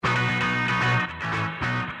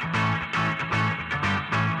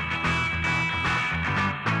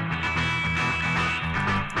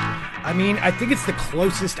I mean, I think it's the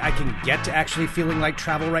closest I can get to actually feeling like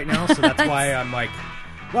travel right now. So that's why I'm like,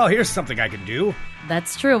 well, here's something I can do.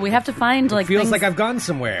 That's true. We have to find It feels like I've gone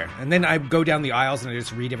somewhere. And then I go down the aisles and I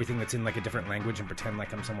just read everything that's in like a different language and pretend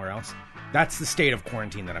like I'm somewhere else. That's the state of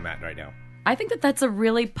quarantine that I'm at right now. I think that that's a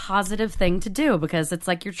really positive thing to do because it's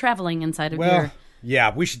like you're traveling inside of your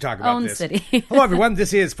yeah, we should talk about own this. city. Hello, everyone.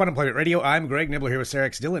 This is Fun Employment Radio. I'm Greg Nibbler here with Sarah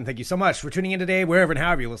X. Dillon. Thank you so much for tuning in today, wherever and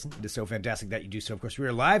however you listen. It is so fantastic that you do so. Of course, we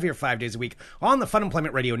are live here 5 days a week on the Fun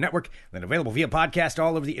Employment Radio Network, then available via podcast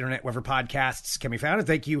all over the internet, wherever podcasts can be found. And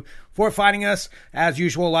thank you for finding us. As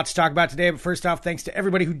usual, a lot to talk about today. But first off, thanks to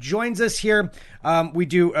everybody who joins us here. We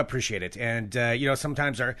do appreciate it. And,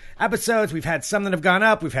 sometimes our episodes, we've had some that have gone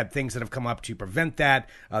up. We've had things that have come up to prevent that.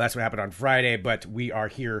 That's what happened on Friday. But we are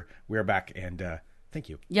here. We are back. And, thank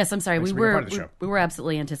you. Yes, I'm sorry. We were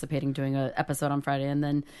absolutely anticipating doing an episode on Friday, and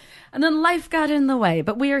then life got in the way.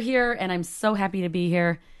 But we are here, and I'm so happy to be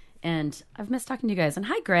here. And I've missed talking to you guys. And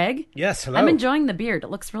hi, Greg. Yes, hello. I'm enjoying the beard. It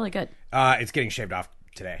looks really good. It's getting shaved off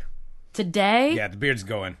today. Today? Yeah, the beard's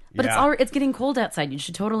going. But it's getting cold outside. You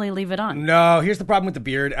should totally leave it on. No, here's the problem with the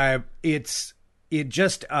beard.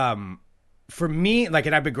 For me, like,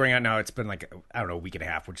 and I've been growing out now. It's been like, I don't know, a week and a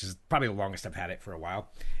half, which is probably the longest I've had it for a while.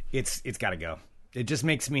 It's got to go. It just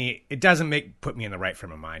makes me, it doesn't put me in the right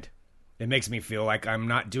frame of mind. It makes me feel like I'm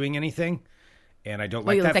not doing anything, and I don't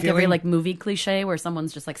like that feeling. Like every like movie cliche where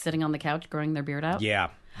someone's just like sitting on the couch growing their beard out? Yeah.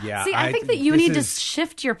 See, I think that you need to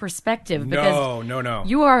shift your perspective because no.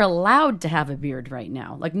 You are allowed to have a beard right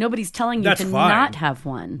now. Like nobody's telling you not have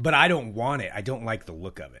one. But I don't want it. I don't like the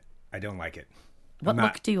look of it. I don't like it. What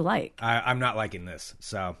look do you like? I'm not liking this,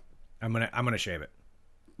 so I'm gonna shave it.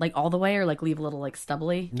 Like all the way, or like leave a little like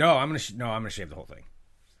stubbly? No, I'm gonna shave the whole thing.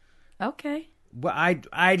 Okay. Well,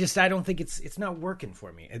 I don't think it's not working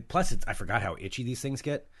for me. And plus, I forgot how itchy these things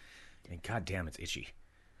get. And god damn, it's itchy.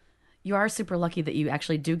 You are super lucky that you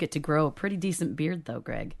actually do get to grow a pretty decent beard, though,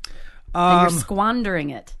 Greg. And you're squandering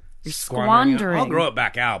it. You're squandering. I'll grow it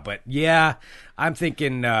back out, but yeah, I'm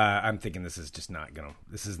thinking this is just not gonna.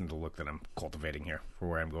 This isn't the look that I'm cultivating here for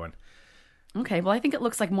where I'm going. Okay, well, I think it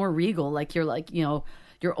looks like more regal. Like you're like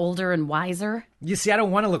you're older and wiser. You see, I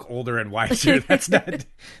don't want to look older and wiser. That's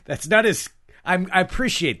not as. I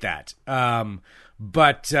appreciate that.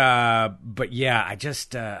 But yeah, I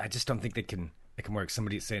just don't think it can work.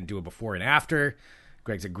 Somebody's saying do a before and after.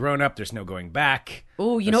 Greg's a grown up. There's no going back.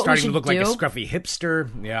 Oh, you know what we should do? Starting to look like a scruffy hipster.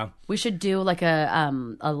 Yeah, we should do like a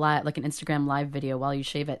live, like an Instagram live video while you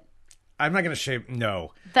shave it. I'm not going to shave.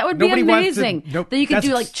 No, that would be amazing. Nope. Then you could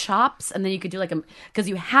do like chops, and then you could do like because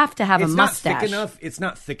you have to have a mustache. It's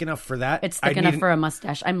not thick enough for that. It's thick enough for a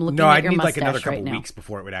mustache. I'm looking at your mustache right now. No, I'd need like another couple weeks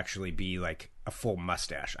before it would actually be like a full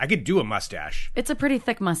mustache. I could do a mustache. It's a pretty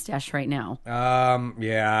thick mustache right now.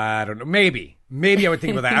 Yeah, I don't know. Maybe I would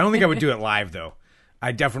think about that. I don't think I would do it live though.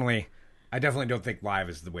 I definitely don't think live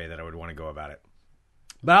is the way that I would want to go about it.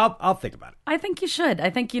 But I'll think about it. I think you should.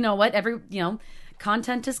 I think you know what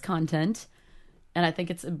content is content, and I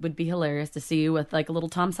think it would be hilarious to see you with like a little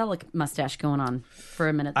Tom Selleck mustache going on for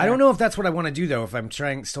a minute there. I don't know if that's what I want to do though. If I'm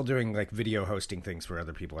still doing like video hosting things for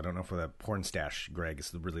other people, I don't know if the porn stash Greg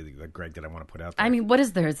is really the Greg that I want to put out there. I mean, what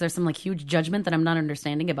is there? Is there some like huge judgment that I'm not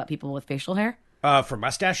understanding about people with facial hair? For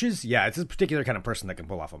mustaches, yeah, it's a particular kind of person that can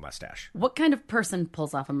pull off a mustache. What kind of person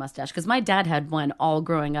pulls off a mustache? Because my dad had one all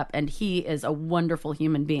growing up, and he is a wonderful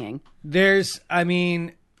human being.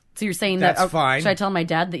 So you're saying that's fine. Should I tell my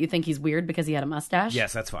dad that you think he's weird because he had a mustache?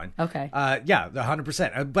 Yes, that's fine. Okay. Yeah,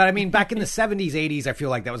 100%. But I mean, back in the 70s, 80s, I feel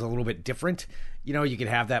like that was a little bit different. You could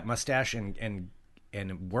have that mustache and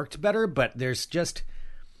it worked better, but there's just,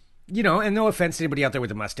 and no offense to anybody out there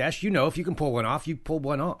with a mustache, if you can pull one off, you pull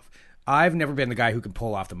one off. I've never been the guy who can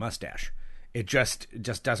pull off the mustache. It just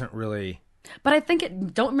doesn't really. But I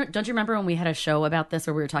think don't you remember when we had a show about this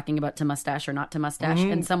where we were talking about to mustache or not to mustache,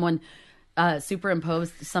 and someone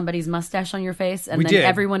superimposed somebody's mustache on your face, and then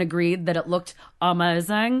everyone agreed that it looked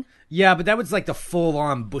amazing? Yeah, but that was like the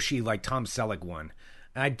full-on bushy, like Tom Selleck one.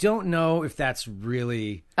 And I don't know if that's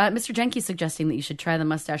really... Mr. Jenke's suggesting that you should try the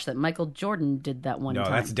mustache that Michael Jordan did that one time. No,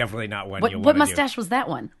 that's definitely not one you'll want to do. What mustache was that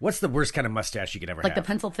one? What's the worst kind of mustache you could ever have? Like the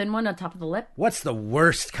pencil thin one on top of the lip? What's the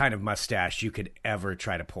worst kind of mustache you could ever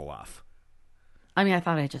try to pull off? I mean, I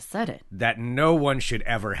thought I just said it. That no one should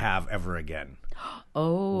ever have ever again.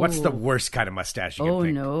 Oh. What's the worst kind of mustache you can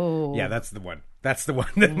think? Oh, no. Yeah, that's the one. That's the one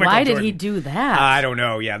that Michael Why did Jordan, he do that? I don't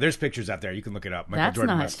know. Yeah, there's pictures out there. You can look it up. Michael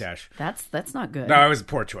Jordan mustache. That's not good. No, it was a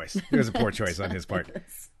poor choice. It was a poor choice on his part.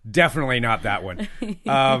 Definitely not that one.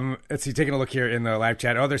 Let's see, taking a look here in the live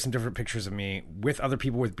chat. Oh, there's some different pictures of me with other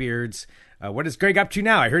people with beards. What is Greg up to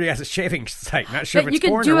now? I heard he has a shaving site. Not sure if it's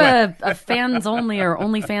porn or what. You could do a fans only or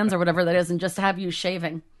OnlyFans or whatever that is and just have you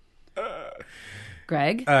shaving.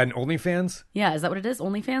 Greg? An OnlyFans? Yeah, is that what it is?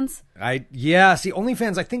 OnlyFans? See,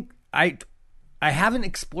 OnlyFans, I think I haven't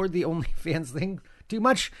explored the OnlyFans thing too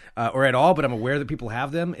much or at all, but I'm aware that people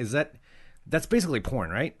have them. That's basically porn,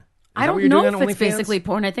 right? I don't know if it's basically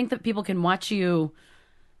porn. I think that people can watch you,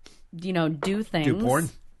 do things. Do porn?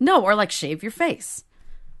 No, or like shave your face.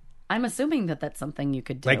 I'm assuming that that's something you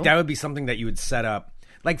could do. Like that would be something that you would set up.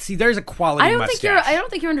 Like, see, there's a quality mustache. I don't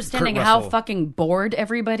think you're understanding how fucking bored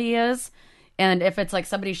everybody is. And if it's like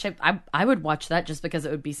somebody shaved, I would watch that just because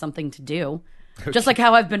it would be something to do. Okay. Just like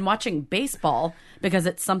how I've been watching baseball because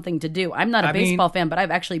it's something to do. I'm not a baseball fan, but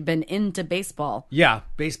I've actually been into baseball. Yeah,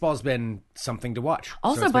 baseball's been something to watch.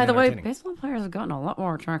 Also, by the way, baseball players have gotten a lot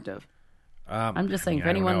more attractive. I'm just saying, for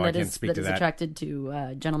anyone that is attracted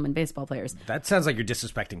to gentlemen baseball players. That sounds like you're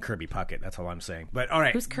disrespecting Kirby Puckett. That's all I'm saying. But all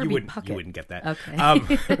right, who's Kirby Puckett? You wouldn't get that.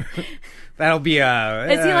 Okay. That'll be a.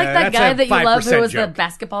 Is he like that guy that you love who was the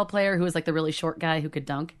basketball player who was like the really short guy who could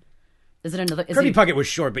dunk? Is it another? Kirby Puckett was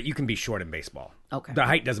short, but you can be short in baseball. Okay. The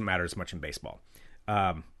height doesn't matter as much in baseball.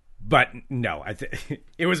 But no,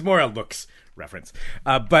 it was more a looks reference.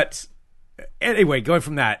 But anyway, going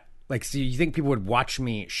from that. Like, so you think people would watch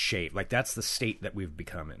me shave? Like, that's the state that we've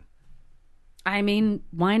become in. I mean,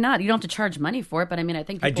 why not? You don't have to charge money for it, but I mean, I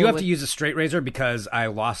think I do have to use a straight razor because I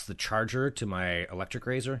lost the charger to my electric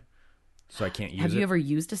razor, so I can't use it. Have you ever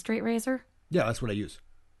used a straight razor? Yeah, that's what I use.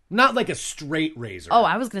 Not like a straight razor. Oh,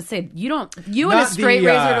 I was going to say, you and a straight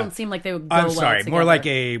razor don't seem like they would go well together. I'm sorry, more like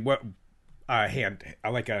a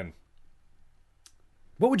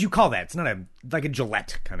what would you call that? It's not like a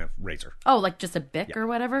Gillette kind of razor. Oh, like just a Bic or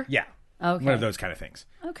whatever? Yeah. Okay. One of those kind of things.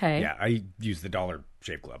 Okay. Yeah, I use the Dollar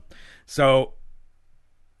Shave Club. So,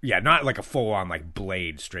 yeah, not like a full-on like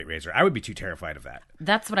blade straight razor. I would be too terrified of that.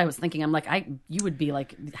 That's what I was thinking. I'm like, you would be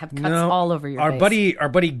like, have cuts all over your face. Our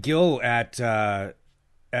buddy Gil at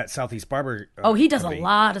Southeast Barber. He does a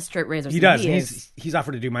lot of straight razors. He does. He's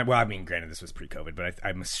offered to do my. Well, I mean, granted, this was pre-COVID, but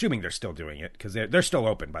I'm assuming they're still doing it because they're still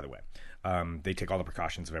open. By the way, they take all the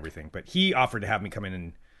precautions of everything. But he offered to have me come in,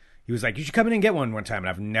 and he was like, "You should come in and get one time." And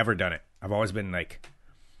I've never done it. I've always been like,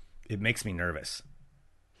 it makes me nervous.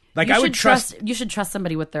 Like you should trust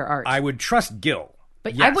somebody with their art. I would trust Gil,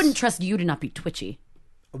 but yes. I wouldn't trust you to not be twitchy.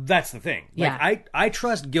 That's the thing. Yeah. Like, I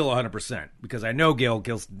trust Gil 100% because I know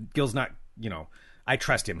Gil's not. I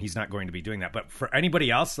trust him. He's not going to be doing that. But for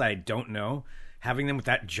anybody else that I don't know, having them with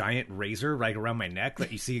that giant razor right around my neck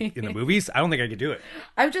that you see in the movies, I don't think I could do it.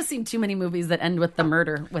 I've just seen too many movies that end with the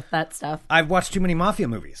murder with that stuff. I've watched too many mafia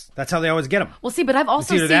movies. That's how they always get them. Well, see, but I've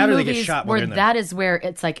also seen movies where that is where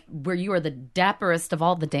it's like where you are the dapperest of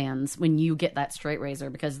all the Dans when you get that straight razor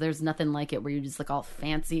because there's nothing like it where you just look all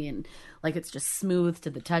fancy and like it's just smooth to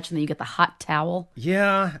the touch and then you get the hot towel.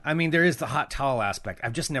 Yeah, I mean, there is the hot towel aspect.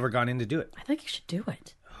 I've just never gone in to do it. I think you should do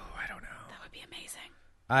it. Oh, I don't know. That would be amazing.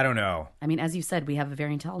 I don't know. I mean, as you said, we have a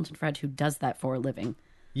very talented friend who does that for a living.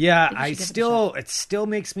 Yeah, it still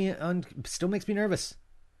makes me nervous.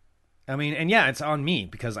 I mean, and yeah, it's on me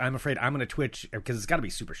because I'm afraid I'm going to twitch because it's got to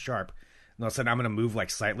be super sharp. And all of a sudden I'm going to move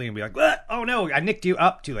like slightly and be like, oh no, I nicked you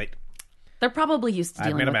up too late. They're probably used to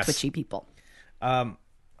dealing with twitchy people.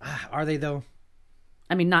 Are they though?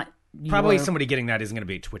 I mean, not probably somebody getting that isn't going to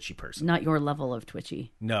be a twitchy person. Not your level of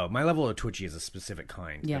twitchy. No, my level of twitchy is a specific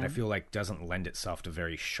kind that I feel like doesn't lend itself to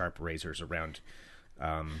very sharp razors around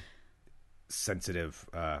sensitive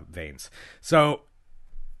veins. So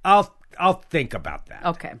I'll think about that.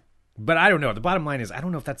 Okay. But I don't know. The bottom line is I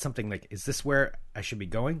don't know if that's something like, is this where I should be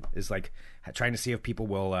going? Is like trying to see if people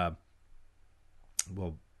will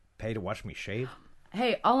pay to watch me shave?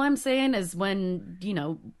 Hey, all I'm saying is when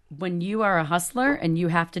you are a hustler and you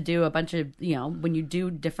have to do a bunch of, when you do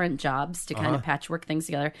different jobs to kind of patchwork things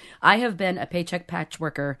together. I have been a paycheck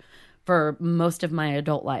patchworker for most of my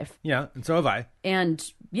adult life. Yeah, and so have I. And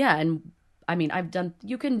I mean,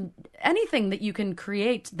 anything that you can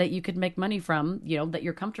create that you could make money from, that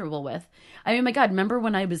you're comfortable with. I mean, my God, remember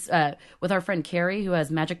when I was with our friend Carrie, who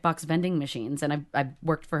has Magic Box vending machines, and I've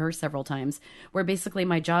worked for her several times, where basically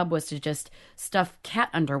my job was to just stuff cat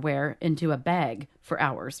underwear into a bag for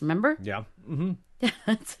hours. Remember? Yeah.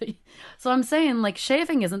 Mm-hmm. So I'm saying, like,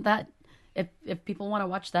 shaving isn't that. If people want to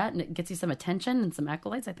watch that and it gets you some attention and some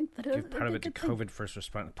accolades, I think that is part of it. COVID first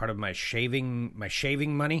response. Part of my shaving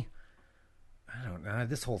money. I don't know.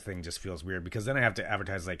 This whole thing just feels weird because then I have to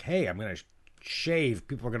advertise like, "Hey, I'm going to shave.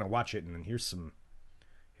 People are going to watch it, and then here's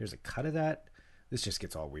a cut of that." This just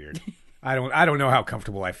gets all weird. I don't know how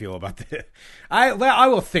comfortable I feel about this. I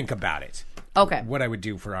will think about it. Okay. What I would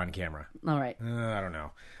do for on camera. All right. I don't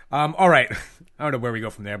know. All right. I don't know where we go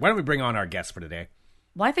from there. Why don't we bring on our guest for today?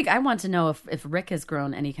 Well, I think I want to know if Rick has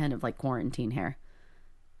grown any kind of like quarantine hair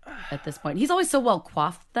at this point. He's always so well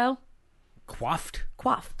coiffed, though. Coiffed?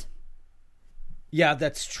 Coiffed. Yeah,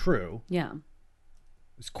 that's true. Yeah.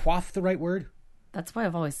 Is coiffed the right word? That's what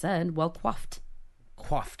I've always said. Well coiffed.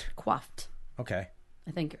 Coiffed. Coiffed. Okay.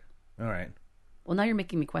 I think. All right. Well, now you're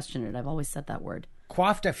making me question it. I've always said that word.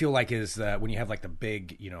 Coiffed, I feel like, is when you have like the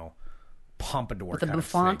big, pompadour with a kind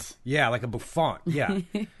bouffant? of thing. Yeah, like a bouffant. Yeah.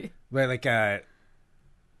 like a...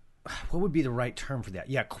 What would be the right term for that?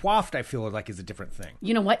 Yeah, coiffed, I feel like, is a different thing.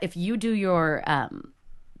 You know what? If you do your...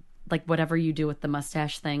 like whatever you do with the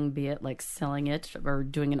mustache thing, be it like selling it or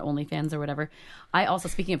doing an OnlyFans or whatever. I also,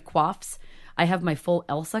 speaking of coiffs, I have my full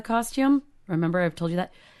Elsa costume. Remember I've told you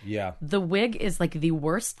that? Yeah. The wig is like the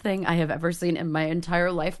worst thing I have ever seen in my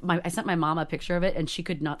entire life. I sent my mom a picture of it and she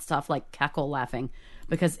could not stop like cackle laughing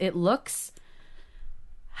because it looks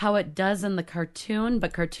how it does in the cartoon,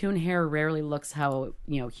 but cartoon hair rarely looks how,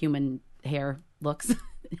 human hair looks.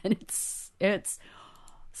 And it's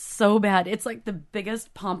so bad. It's like the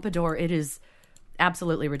biggest pompadour. It is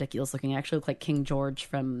absolutely ridiculous looking. I actually look like King George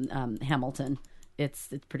from Hamilton. It's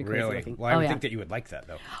pretty crazy really? looking. Well, I would think that you would like that,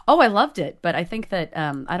 though. Oh, I loved it. But I think that,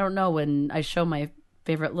 I don't know, when I show my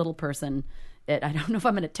favorite little person it, I don't know if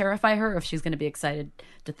I'm going to terrify her or if she's going to be excited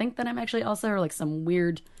to think that I'm actually Elsa or like some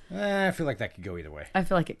weird... I feel like that could go either way. I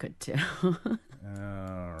feel like it could, too. All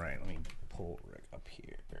right, let me pull Rick up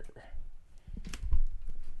here.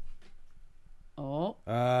 Oh.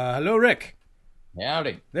 Hello, Rick.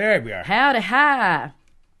 Howdy. There we are. Howdy, hi.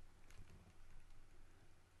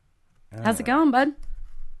 How's it going, bud?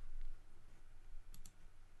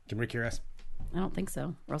 Can Rick hear us? I don't think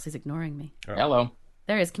so, or else he's ignoring me. Oh. Hello.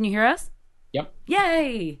 There he is. Can you hear us? Yep.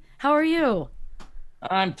 Yay! How are you?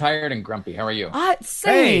 I'm tired and grumpy. How are you?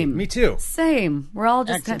 Same. Hey, me too. Same. We're all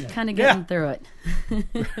just kind of getting through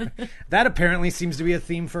it. That apparently seems to be a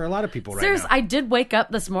theme for a lot of people right Seriously, now. I did wake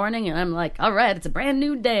up this morning and I'm like, all right, it's a brand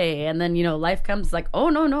new day. And then, life comes like, oh,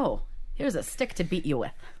 no. Here's a stick to beat you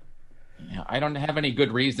with. Yeah, I don't have any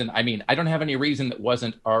good reason. I mean, I don't have any reason that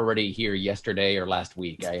wasn't already here yesterday or last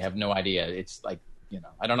week. I have no idea. It's like,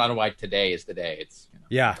 I don't know why today is the day. It's,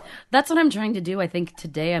 Yeah. That's what I'm trying to do. I think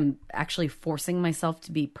today I'm actually forcing myself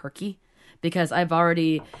to be perky because I've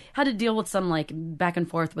already had to deal with some like back and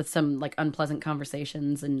forth with some like unpleasant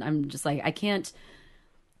conversations. And I'm just like,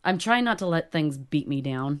 I'm trying not to let things beat me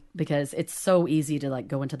down because it's so easy to like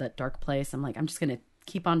go into that dark place. I'm like, I'm just going to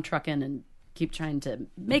keep on trucking and keep trying to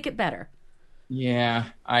make it better. Yeah,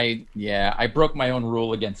 I broke my own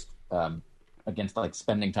rule against like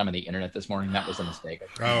spending time on the internet this morning. That was a mistake.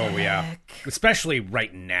 Oh yeah, especially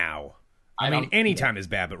right now. I mean, any time is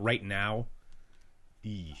bad, but right now,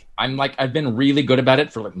 I've been really good about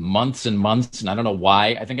it for like months and months, and I don't know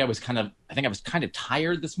why. I think I was kind of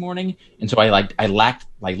tired this morning, and so I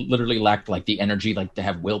literally lacked like the energy like to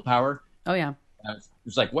have willpower. Oh yeah.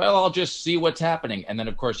 It's like, well, I'll just see what's happening. And then,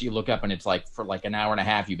 of course, you look up and it's like for like an hour and a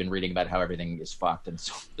half, you've been reading about how everything is fucked. And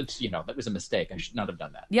so, that was a mistake. I should not have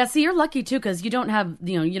done that. Yeah, see, you're lucky, too, because you don't have,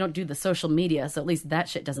 you don't do the social media. So at least that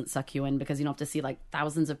shit doesn't suck you in because you don't have to see like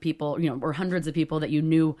thousands of people, or hundreds of people that you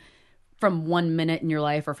knew from 1 minute in your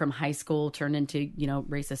life or from high school turn into,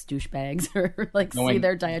 racist douchebags or like see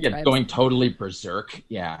their diatribes. Yeah, going totally berserk.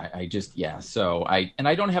 Yeah, So I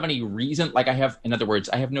don't have any reason. Like in other words,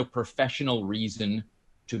 I have no professional reason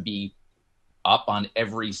to be up on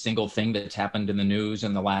every single thing that's happened in the news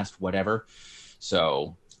in the last whatever.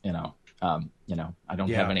 So, I don't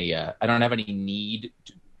have any, I don't have any need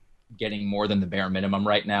to getting more than the bare minimum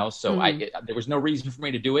right now. So there was no reason for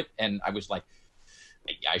me to do it. And I was like,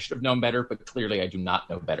 I should have known better, but clearly I do not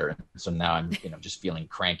know better. So now I'm, just feeling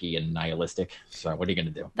cranky and nihilistic. So what are you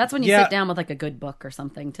going to do? That's when you sit down with like a good book or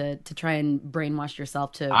something to try and brainwash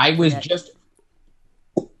yourself to. I was just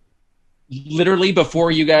literally before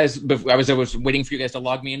you guys, I was waiting for you guys to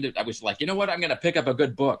log me into. I was like, you know what? I'm going to pick up a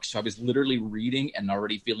good book. So I was literally reading and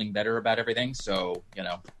already feeling better about everything. So,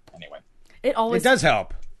 anyway. It does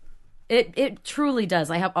help. It truly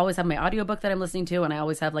does. I always have my audiobook that I'm listening to, and I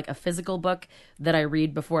always have like a physical book that I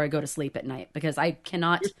read before I go to sleep at night because I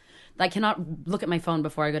cannot look at my phone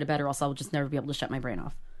before I go to bed, or else I'll just never be able to shut my brain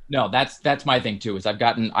off. No, that's my thing too. Is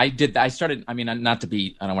I started. I mean, I don't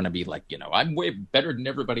want to be like, I'm way better than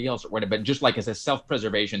everybody else or whatever, but just like as a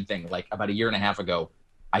self-preservation thing, like about a year and a half ago,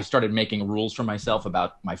 I started making rules for myself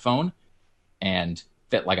about my phone, and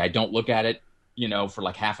that like I don't look at it, for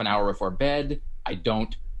like half an hour before bed. I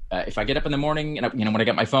don't. If I get up in the morning and when I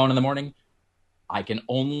get my phone in the morning, I can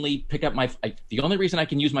only pick up the only reason I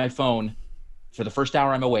can use my phone for the first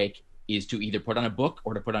hour I'm awake is to either put on a book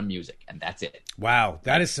or to put on music, and that's it. Wow,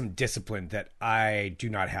 that is some discipline that I do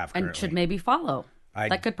not have currently. And should maybe follow.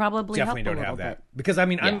 That could probably definitely help don't a have little that bit. because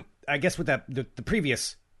I guess with that the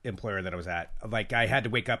previous employer that I was at, like I had to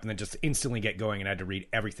wake up and then just instantly get going, and I had to read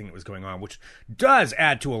everything that was going on, which does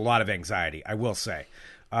add to a lot of anxiety, I will say.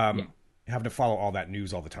 Having to follow all that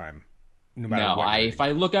news all the time, no matter what.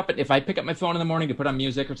 If I pick up my phone in the morning to put on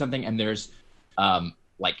music or something, and there's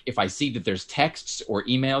like if I see that there's texts or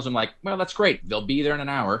emails, I'm like, well, that's great. They'll be there in an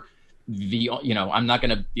hour. I'm not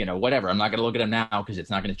going to, whatever. I'm not going to look at them now because it's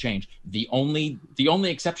not going to change. The only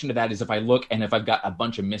exception to that is if I look and if I've got a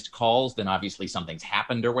bunch of missed calls, then obviously something's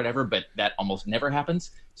happened or whatever, but that almost never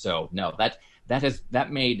happens. So no,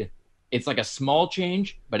 that made, it's like a small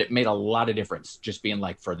change, but it made a lot of difference just being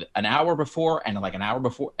like for an hour before and like an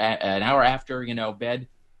hour after, bed.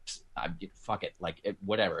 Fuck it. Like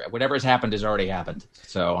whatever has happened has already happened.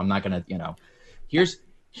 So I'm not going to,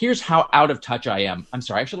 here's how out of touch I am. I'm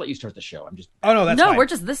sorry. I should let you start the show. Oh no, that's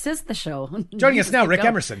fine. This is the show. Joining us now, Rick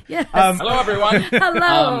Emerson. Yes. Hello, everyone.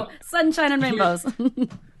 Hello. Sunshine and rainbows.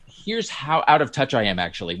 Here's how out of touch I am,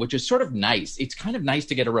 actually, which is sort of nice. It's kind of nice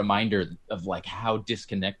to get a reminder of like how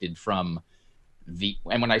disconnected from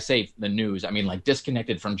and when I say the news, I mean like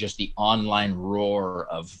disconnected from just the online roar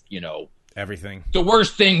of, everything. The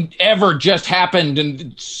worst thing ever just happened,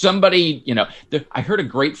 and somebody, I heard a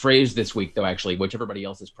great phrase this week, though, actually, which everybody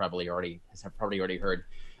else has probably already heard.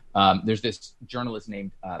 There's this journalist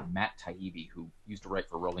named Matt Taibbi who used to write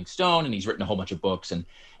for Rolling Stone, and he's written a whole bunch of books. And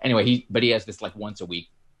anyway, he has this like once a week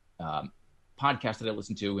podcast that I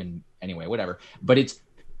listen to, and anyway, whatever. But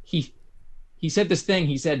he said this thing.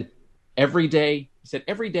 He said every day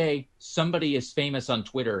somebody is famous on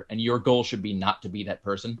Twitter, and your goal should be not to be that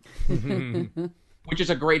person. Which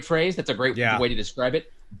is a great phrase. That's a great way to describe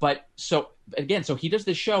it. But so he does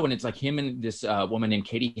this show, and it's like him and this woman named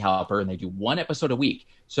Katie Halper, and they do one episode a week.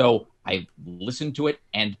 So I listened to it,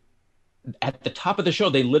 and at the top of the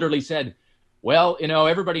show, they literally said, well,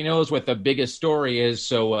 everybody knows what the biggest story is.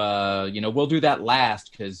 So, we'll do that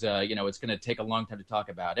last because, it's going to take a long time to talk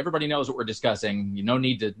about. Everybody knows what we're discussing. No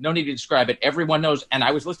need to describe it. Everyone knows. And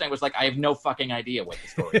I was listening. I was like, I have no fucking idea what the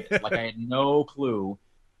story is. Like I had no clue.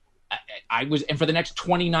 And for the next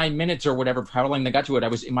 29 minutes or whatever, how long they got to it, I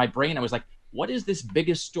was in my brain. I was like, what is this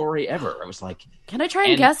biggest story ever? I was like, can I try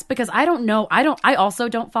and guess? Because I don't know. I also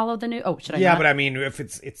don't follow the news. Oh, should I? Yeah, not? but I mean, if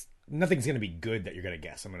it's nothing's going to be good that you're going to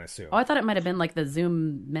guess, I'm going to assume. Oh, I thought it might have been like the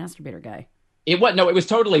Zoom masturbator guy. It was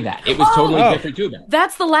totally that. It was totally Jeffrey Toobin.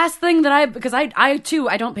 That's the last thing that because I too,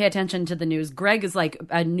 I don't pay attention to the news. Greg is like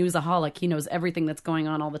a newsaholic. He knows everything that's going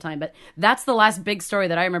on all the time. But that's the last big story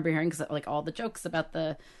that I remember hearing because like all the jokes about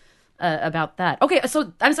about that. Okay,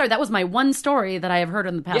 so I'm sorry. That was my one story that I have heard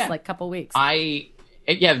in the past like couple weeks.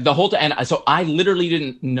 The whole time. And so I literally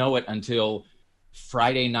didn't know it until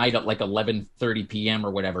Friday night at like 11:30 p.m.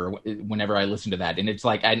 or whatever, whenever I listened to that. And it's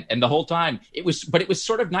like, and the whole time it was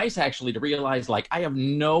sort of nice actually to realize like, I have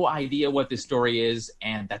no idea what this story is.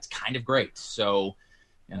 And that's kind of great. So,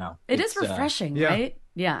 it is refreshing, right?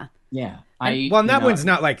 Yeah. Yeah. That one's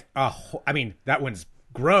not like, that one's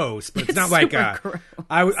gross, but it's not like,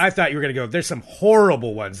 I thought you were going to go, there's some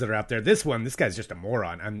horrible ones that are out there. This guy's just a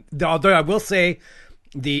moron. Although I will say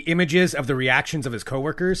the images of the reactions of his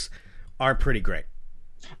coworkers are pretty great.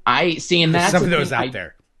 That's some of those out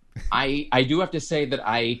there. I do have to say that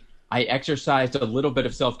I exercised a little bit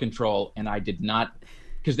of self-control, and I did not,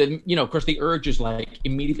 because then, of course the urge is like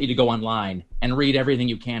immediately to go online and read everything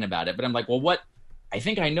you can about it. But I'm like, well, what? I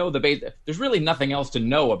think I know the base. There's really nothing else to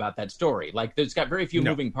know about that story. Like there's got very few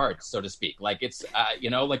moving parts, so to speak. Like it's,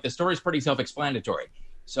 like the story's pretty self-explanatory.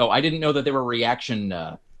 So I didn't know that there were reaction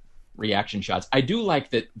shots. I do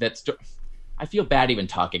like that. I feel bad even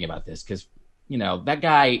talking about this because, that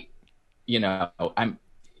guy,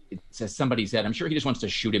 as somebody said, I'm sure he just wants to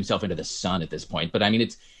shoot himself into the sun at this point. But I mean,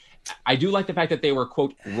 I do like the fact that they were,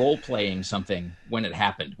 quote, role playing something when it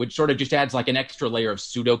happened, which sort of just adds like an extra layer of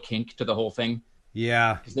pseudo kink to the whole thing.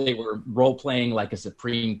 Yeah. Because they were role playing like a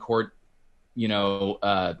Supreme Court,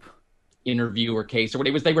 interview or case or what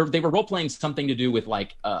it was. They were role playing something to do with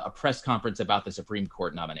like a press conference about the Supreme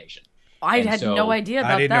Court nomination. I had no idea about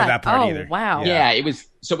that. I didn't know that part either. Wow. Yeah, it was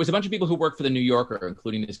a bunch of people who work for the New Yorker,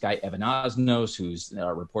 including this guy Evan Osnos, who's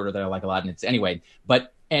a reporter that I like a lot. And it's anyway,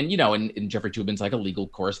 and Jeffrey Toobin's like a legal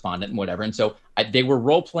correspondent and whatever. And so they were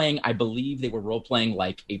role playing. I believe they were role playing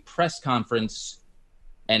like a press conference,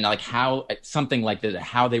 and like how something like that,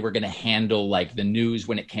 how they were going to handle like the news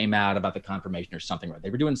when it came out about the confirmation or something. Right?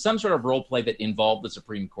 They were doing some sort of role play that involved the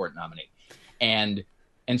Supreme Court nominee, and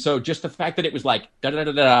And so just the fact that it was like da da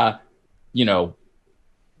da da, you know,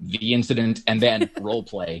 the incident and then role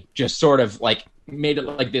play just sort of like made it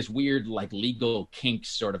like this weird like legal kink,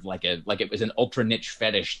 sort of like it was an ultra niche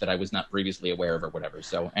fetish that I was not previously aware of or whatever.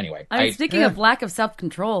 So anyway, speaking of lack of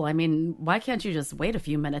self-control, I mean, why can't you just wait a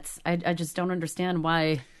few minutes? I just don't understand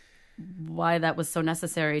why that was so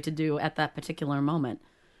necessary to do at that particular moment.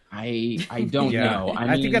 I don't know.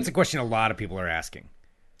 I think that's a question a lot of people are asking.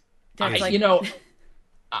 You know,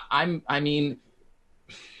 I mean,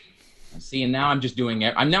 see, and now I'm just doing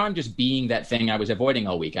it. I'm just being that thing I was avoiding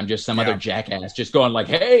all week. I'm just some other jackass just going like,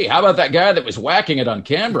 hey, how about that guy that was whacking it on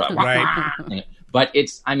camera? Right. But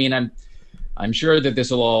I'm sure that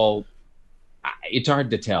this will all, it's hard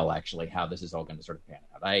to tell actually how this is all going to sort of pan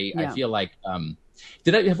out. I feel like,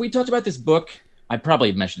 have we talked about this book? I probably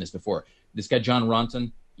have mentioned this before. This guy, John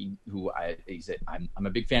Ronson, I'm a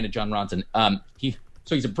big fan of John Ronson.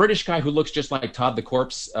 He's a British guy who looks just like Todd the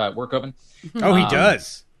Corpse Workoven. Oh, he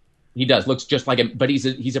does. He does. Looks just like him, but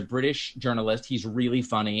he's a British journalist. He's really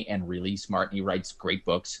funny and really smart, and he writes great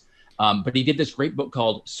books. But he did this great book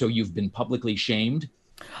called So You've Been Publicly Shamed.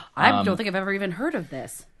 I don't think I've ever even heard of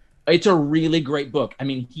this. It's a really great book. I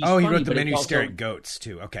mean, he wrote The Men Who Stare at Goats,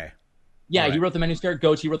 too. Okay. Yeah, right. He wrote The Men Who Stare at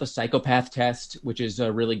Goats. He wrote The Psychopath Test, which is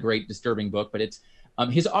a really great, disturbing book. But it's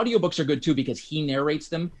his audiobooks are good, too, because he narrates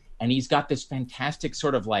them, and he's got this fantastic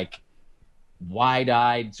sort of like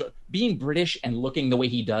wide-eyed, being British and looking the way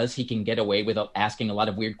he does, he can get away with asking a lot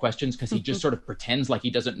of weird questions because he just sort of pretends like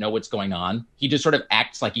he doesn't know what's going on. He just sort of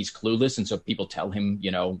acts like he's clueless, and so people tell him,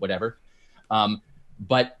 you know, whatever.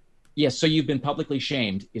 But yeah, So You've Been Publicly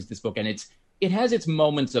Shamed is this book, and it has its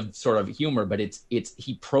moments of sort of humor, but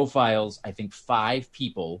he profiles, I think, 5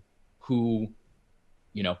 people who,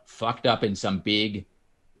 you know, fucked up in some big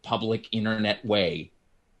public internet way,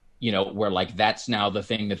 you know, where like that's now the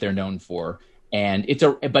thing that they're known for. And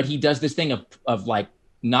but he does this thing of like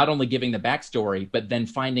not only giving the backstory, but then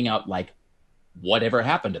finding out like whatever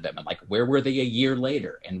happened to them and like where were they a year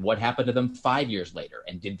later and what happened to them 5 years later,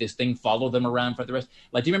 and did this thing follow them around for the rest?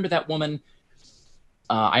 Like, do you remember that woman?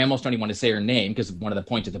 I almost don't even want to say her name because one of the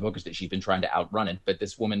points of the book is that she's been trying to outrun it. But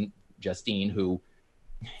this woman, Justine, who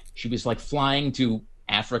she was like flying to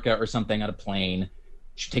Africa or something on a plane.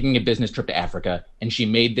 She's taking a business trip to Africa, and she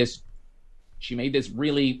made this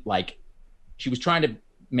really like, she was trying to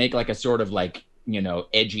make like a sort of like, you know,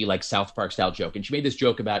 edgy, like South Park style joke. And she made this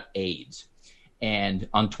joke about AIDS and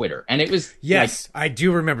on Twitter. And it was, yes, like, I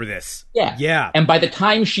do remember this. Yeah. Yeah. And by the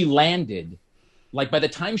time she landed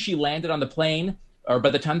on the plane, or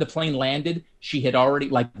by the time the plane landed, she had already,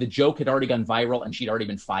 like, the joke had already gone viral and she'd already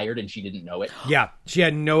been fired and she didn't know it. Yeah. She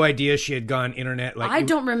had no idea she had gone internet. Like, I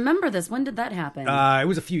don't remember this. When did that happen? It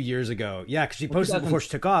was a few years ago. Yeah, because she posted it before she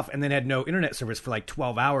took off and then had no internet service for like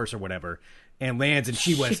 12 hours or whatever. And lands, and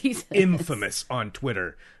she was infamous on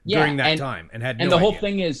Twitter during that time and had no idea. And the whole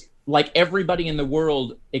thing is, like, everybody in the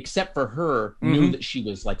world except for her knew that she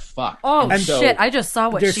was like fucked. Oh, and shit! I just saw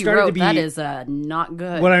what she wrote. That is not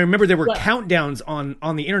good. Well, I remember there were countdowns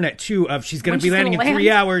on the internet too of she's going to be landing in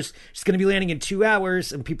 3 hours. She's going to be landing in 2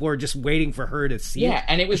 hours, and people are just waiting for her to see. Yeah,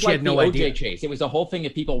 and it was like the OJ chase. It was a whole thing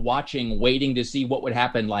of people watching, waiting to see what would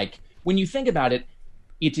happen. Like, when you think about it,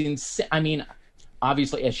 it's insane. I mean,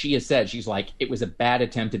 obviously, as she has said, she's like, it was a bad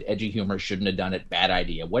attempt at edgy humor, shouldn't have done it, bad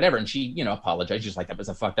idea, whatever. And she, you know, apologized. She's like, that was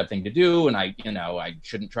a fucked up thing to do. And I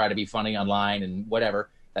shouldn't try to be funny online and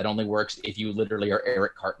whatever. That only works if you literally are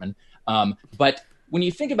Eric Cartman. But when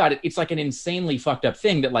you think about it, it's like an insanely fucked up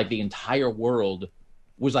thing that like the entire world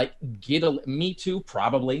was like, me too,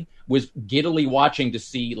 probably, was giddily watching to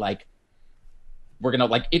see like, we're going to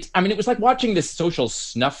like, it was like watching this social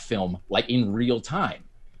snuff film, like in real time.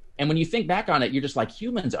 And when you think back on it, you're just like,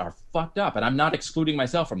 humans are fucked up. And I'm not excluding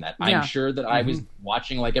myself from that. Yeah. I'm sure that I was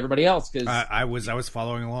watching like everybody else. Because I was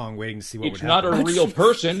following along, waiting to see what would happen. It's not a real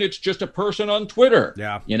person. It's just a person on Twitter.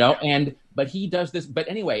 Yeah. You know, but he does this. But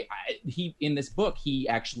anyway, in this book, he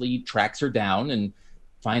actually tracks her down and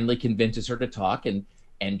finally convinces her to talk.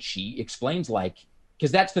 And she explains, like,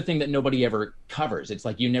 because that's the thing that nobody ever covers. It's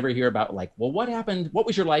like you never hear about, like, well, what happened? What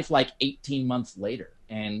was your life like 18 months later?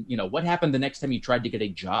 And, you know, what happened the next time you tried to get a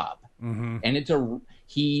job? Mm-hmm. And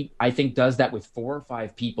he, I think, does that with 4 or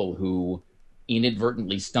 5 people who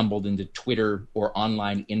inadvertently stumbled into Twitter or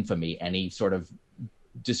online infamy. And he sort of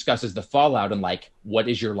discusses the fallout and, like, what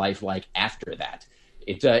is your life like after that?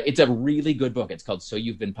 It's a really good book. It's called So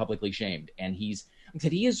You've Been Publicly Shamed. And he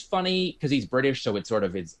is funny because he's British, so it sort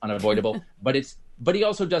of is unavoidable. But he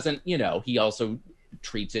also doesn't, you know, he also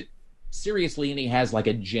treats it seriously, and he has like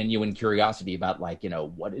a genuine curiosity about, like, you know,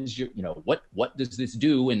 what is your, you know, what does this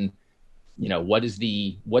do, and what is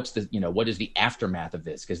the aftermath of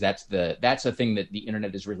this? Because that's the thing that the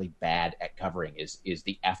internet is really bad at covering is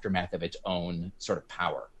the aftermath of its own sort of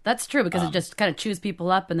power. That's true, because it just kind of chews people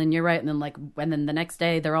up, and then you're right, and then the next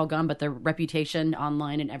day they're all gone, but their reputation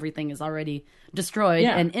online and everything is already destroyed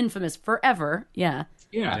and infamous forever. Yeah.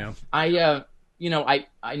 I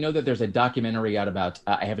know that there's a documentary out about.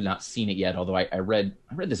 I have not seen it yet, although I read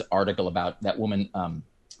this article about that woman.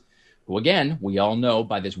 Who again, we all know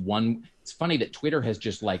by this one. It's funny that Twitter has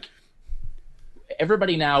just like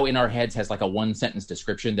everybody now in our heads has like a one sentence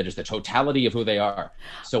description that is the totality of who they are.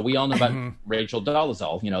 So we all know about Rachel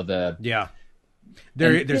Dolezal,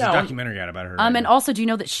 there's a documentary out about her. And also, do you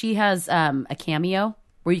know that she has a Cameo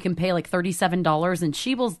where you can pay like $37 and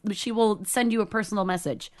she will send you a personal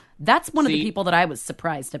message. That's one of the people that I was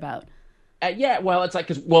surprised about. Well, it's like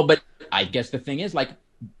but I guess the thing is like.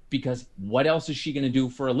 Because what else is she going to do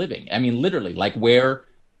for a living? I mean, literally, like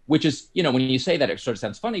which is, when you say that, it sort of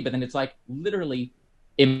sounds funny, but then it's like, literally,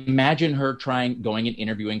 imagine her going and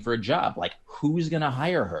interviewing for a job. Like, who's going to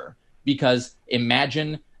hire her? Because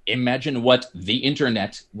imagine what the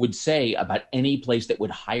internet would say about any place that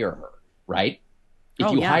would hire her, right?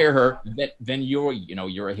 If you hire her, then you're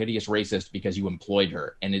a hideous racist because you employed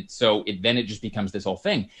her. And then it just becomes this whole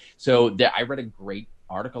thing. So I read a great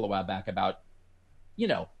article a while back about,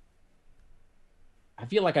 I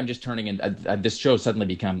feel like I'm just turning in this show suddenly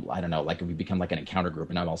become, I don't know, like we become like an encounter group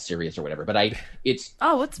and I'm all serious or whatever. But it's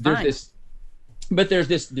fine. There's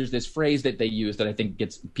this phrase that they use that I think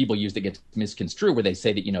people use that gets misconstrued where they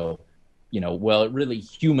say that, well, it really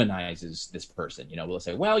humanizes this person. We'll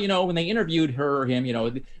say, well, when they interviewed her or him,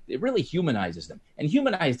 it really humanizes them. And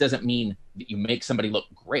humanize doesn't mean that you make somebody look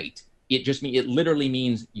great. It literally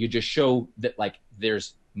means you just show that like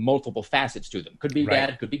there's multiple facets to them. Could be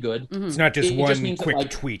bad, could be good. Mm-hmm. It's not just one quick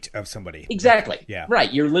tweet of somebody. Exactly. Yeah. Right.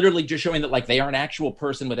 You're literally just showing that like they are an actual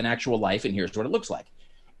person with an actual life and here's what it looks like.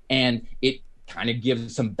 And it kind of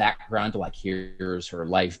gives some background to like here's her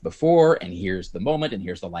life before and here's the moment and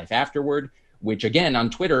here's the life afterward, which again on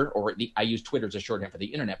Twitter, I use Twitter as a shorthand for the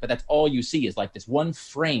internet, but that's all you see is like this one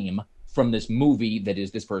frame from this movie that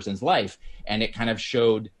is this person's life. And it kind of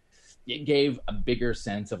it gave a bigger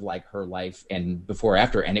sense of like her life and before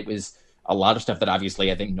after. And it was a lot of stuff that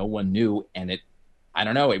obviously I think no one knew. And it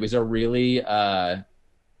was a really, it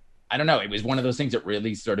was one of those things that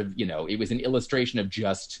really sort of, it was an illustration of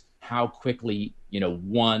just how quickly,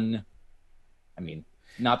 not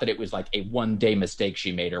that it was like a one day mistake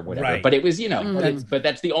she made or whatever, but it was, but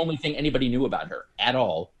that's the only thing anybody knew about her at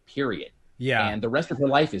all, period. Yeah. And the rest of her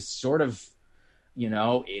life is sort of,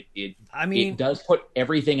 it does put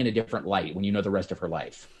everything in a different light when you know the rest of her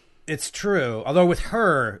life. It's true. Although with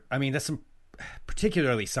her, that's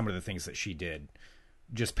particularly some of the things that she did,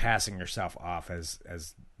 just passing herself off as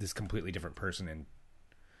this completely different person. And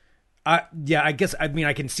I guess,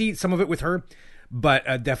 I can see some of it with her,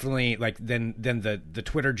 but definitely like then the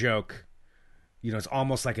Twitter joke, it's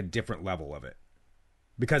almost like a different level of it,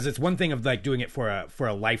 because it's one thing of like doing it for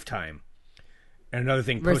a lifetime. And another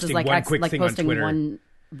thing, posting like one quick thing on Twitter. One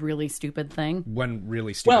really stupid thing. One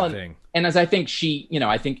really stupid thing. And as I think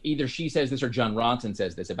I think either she says this or John Ronson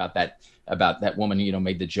says this about that woman,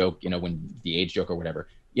 made the joke, when the age joke or whatever.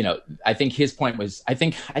 I think his point was, I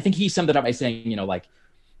think he summed it up by saying, like,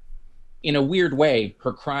 in a weird way,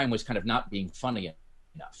 her crime was kind of not being funny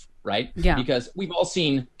enough, right? Yeah. Because we've all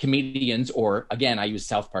seen comedians, or again, I use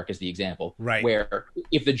South Park as the example, right? Where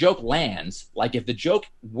if the joke lands, like if the joke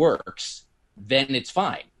works, then it's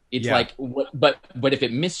fine. It's like, but if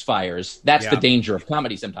it misfires, that's the danger of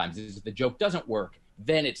comedy sometimes, is if the joke doesn't work,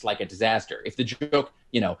 then it's like a disaster. If the joke,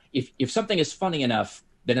 if something is funny enough,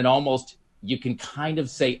 then you can kind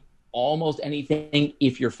of say almost anything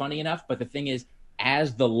if you're funny enough. But the thing is,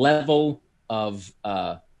 as the level of,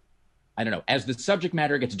 as the subject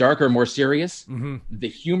matter gets darker and more serious, the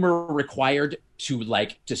humor required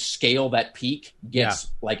to scale that peak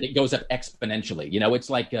gets it goes up exponentially.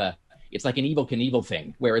 It's like an Evel Knievel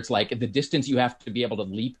thing, where it's like the distance you have to be able to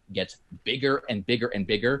leap gets bigger and bigger and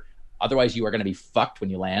bigger. Otherwise, you are going to be fucked when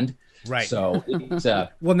you land. Right. So it's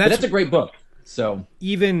that's a great book. So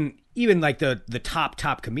even like the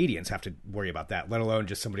top comedians have to worry about that, let alone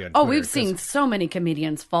just somebody on Twitter. Oh, we've seen so many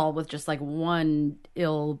comedians fall with just like one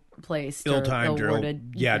ill-placed, ill-timed,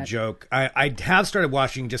 ill-worded joke. I have started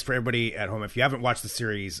watching, just for everybody at home, if you haven't watched the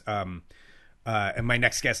series, and my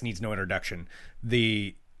next guest needs no introduction,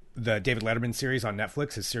 the David Letterman series on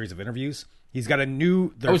Netflix, his series of interviews. He's got a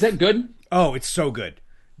new... is that good? Oh, it's so good.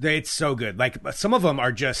 It's so good. Like, some of them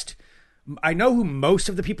are just... I know who most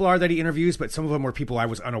of the people are that he interviews, but some of them were people I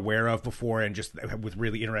was unaware of before and just with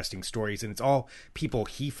really interesting stories. And it's all people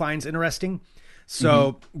he finds interesting.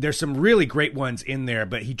 So there's some really great ones in there,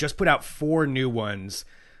 but he just put out 4 new ones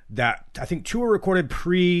that I think 2 were recorded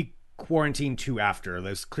pre-quarantine, 2 after. It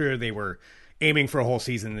was clear they were aiming for a whole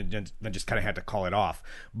season and then just kind of had to call it off.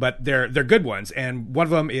 But they're good ones. And one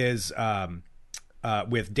of them is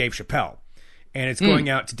with Dave Chappelle. And it's going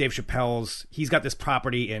out to Dave Chappelle's. He's got this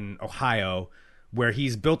property in Ohio where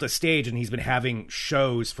he's built a stage and he's been having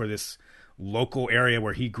shows for this local area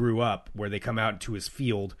where he grew up, where they come out to his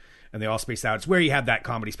field and they all space out. It's where he had that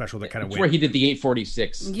comedy special that kind of went. It's where he did the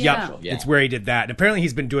 846. Yeah. Special. Yeah. It's where he did that. And apparently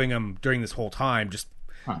he's been doing them during this whole time. Just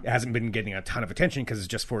it hasn't been getting a ton of attention because it's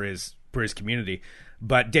just for his community.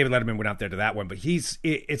 But David Letterman went out there to that one. But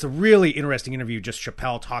it's a really interesting interview, just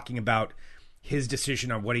Chappelle talking about his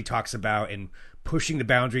decision on what he talks about and pushing the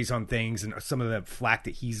boundaries on things and some of the flack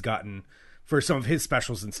that he's gotten for some of his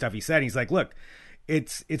specials and stuff he said. He's like, look,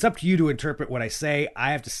 it's up to you to interpret what I say.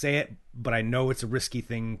 I have to say it, but I know it's a risky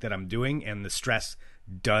thing that I'm doing, and the stress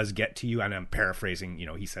does get to you. And I'm paraphrasing,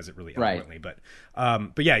 he says it really eloquently, but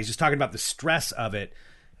yeah, he's just talking about the stress of it.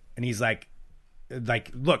 And he's like,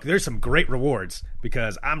 look, there's some great rewards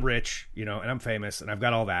because I'm rich, and I'm famous and I've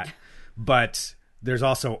got all that, but there's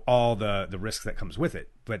also all the risks that comes with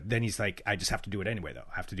it. But then he's like, I just have to do it anyway, though.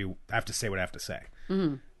 I have to say what I have to say.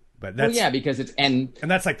 Mm-hmm. But that's because it's and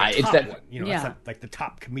that's like the top one. It's like the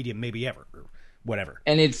top comedian maybe ever or whatever.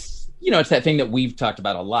 And it's it's that thing that we've talked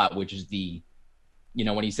about a lot, which is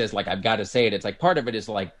when he says like I've got to say it. It's like part of it is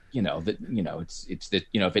like it's that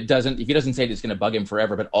if he doesn't say it, it's going to bug him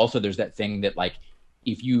forever. But also there's that thing that like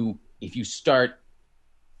if you're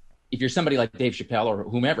somebody like Dave Chappelle or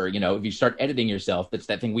whomever, if you start editing yourself, that's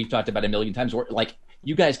that thing we've talked about a million times where like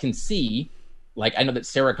you guys can see, like, I know that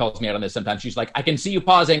Sarah calls me out on this sometimes. She's like, I can see you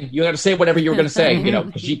pausing. You got to say whatever you were going to say,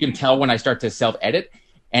 because she can tell when I start to self-edit.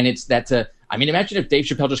 And imagine if Dave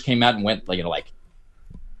Chappelle just came out and went like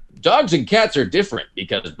dogs and cats are different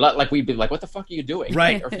because like we'd be like, what the fuck are you doing?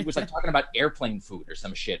 Right. Or if he was like talking about airplane food or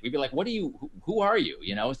some shit, we'd be like, who are you?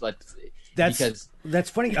 It's like, that's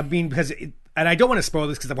funny. I mean, because and I don't want to spoil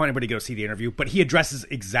this because I want everybody to go see the interview, but he addresses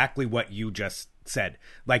exactly what you just said.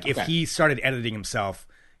 Like if he started editing himself,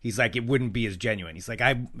 he's like, it wouldn't be as genuine. He's like,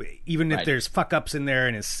 even if there's fuck ups in there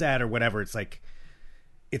in his set or whatever, it's like,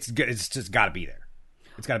 it's just got to be there.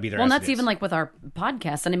 It's got to be there. Well, and that's even like with our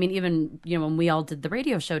podcast. And I mean, even, when we all did the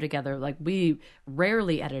radio show together, like we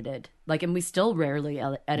rarely edited, like, and we still rarely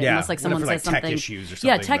edit unless like someone says something. Tech issues or something.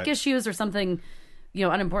 Yeah, tech issues or something,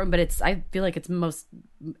 unimportant. But I feel like it's most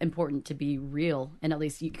important to be real. And at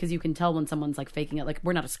least because you can tell when someone's like faking it. Like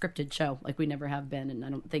we're not a scripted show. Like we never have been. And I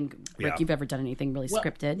don't think, Rick, you've ever done anything really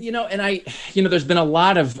scripted. And there's been a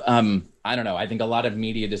lot of, I don't know, I think a lot of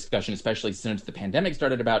media discussion, especially since the pandemic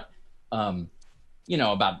started about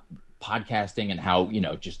podcasting and how,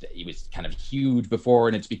 just it was kind of huge before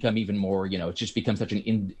and it's become even more, it's just become such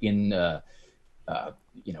an an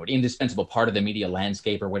indispensable part of the media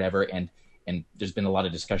landscape or whatever. And there's been a lot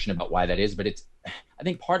of discussion about why that is, but I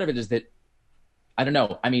think part of it is that, I don't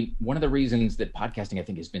know. I mean, one of the reasons that podcasting, I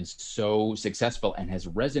think, has been so successful and has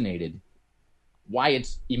resonated, why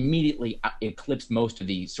it's immediately eclipsed most of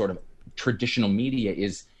the sort of traditional media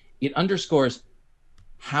is it underscores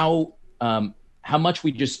how much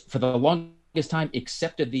we just, for the longest time,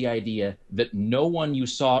 accepted the idea that no one you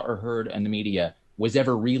saw or heard in the media was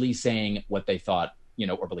ever really saying what they thought,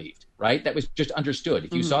 or believed, right? That was just understood.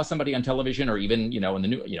 If you saw somebody on television or even, in the on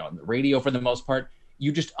the radio for the most part,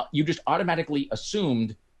 you just automatically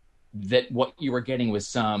assumed that what you were getting was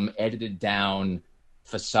some edited down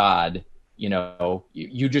facade.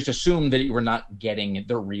 You just assumed that you were not getting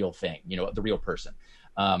the real thing, the real person.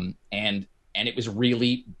 And it was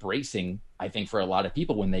really bracing, I think, for a lot of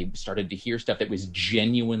people when they started to hear stuff that was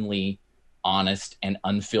genuinely honest and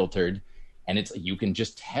unfiltered. And you can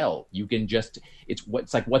just tell,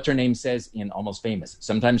 it's like what's her name says in Almost Famous.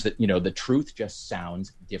 Sometimes that, the truth just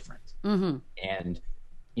sounds different. Mm-hmm. And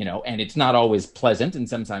it's not always pleasant. And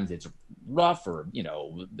sometimes it's rough or,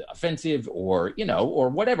 offensive or, or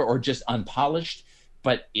whatever, or just unpolished.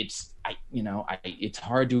 But it's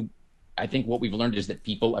hard to, I think what we've learned is that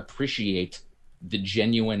people appreciate the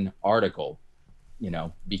genuine article,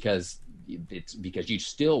 because you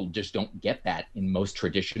still just don't get that in most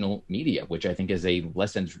traditional media, which I think is a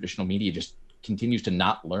lesson traditional media just continues to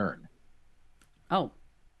not learn. Oh,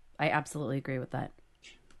 I absolutely agree with that.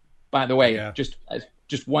 By the way, just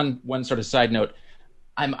one sort of side note.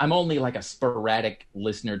 I'm only like a sporadic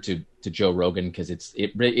listener to Joe Rogan because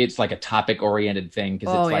it's like a topic oriented thing.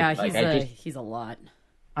 Cause he's a lot.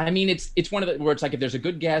 I mean, it's one of the where it's like if there's a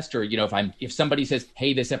good guest or, if somebody says,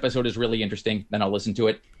 hey, this episode is really interesting, then I'll listen to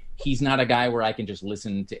it. He's not a guy where I can just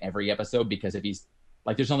listen to every episode because if he's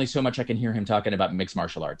like, there's only so much I can hear him talking about mixed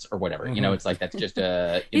martial arts or whatever. It's like, that's just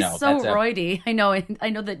he's so roidy. I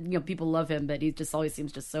know that, people love him, but he just always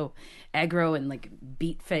seems just so aggro and like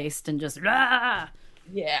beat faced and just, ah!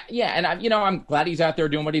 Yeah. And I'm glad he's out there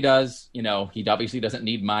doing what he does. He obviously doesn't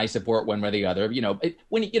need my support one way or the other,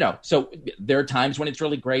 so there are times when it's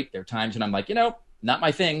really great. There are times when I'm like, not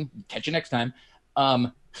my thing, catch you next time.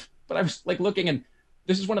 But I was like looking, and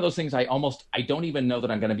this is one of those things I don't even know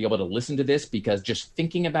that I'm going to be able to listen to this because just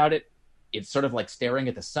thinking about it, it's sort of like staring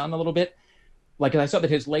at the sun a little bit. Like I saw that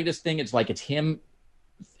his latest thing, it's him.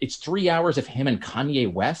 It's 3 hours of him and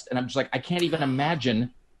Kanye West. And I'm just like, I can't even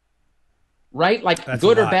imagine. Right? Like that's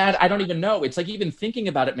good or bad, I don't even know. It's like even thinking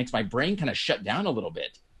about it makes my brain kind of shut down a little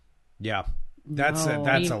bit. Yeah. That's a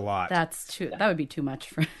lot. That would be too much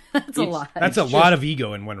for that's a lot. That's a lot of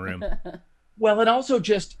ego in one room. Well, and also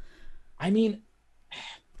just I know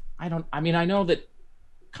that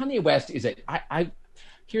Kanye West is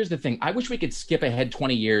here's the thing. I wish we could skip ahead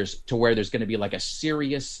 20 years to where there's going to be like a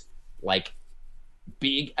serious, like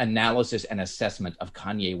big analysis and assessment of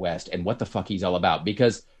Kanye West and what the fuck he's all about.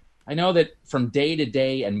 Because I know that from day to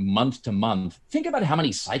day and month to month, think about how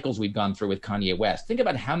many cycles we've gone through with Kanye West. Think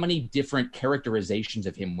about how many different characterizations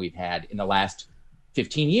of him we've had in the last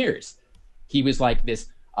 15 years. He was like this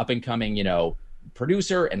up and coming,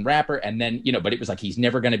 producer and rapper. And then, but it was like, he's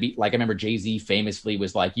never going to be like, I remember Jay-Z famously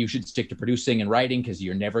was like, you should stick to producing and writing because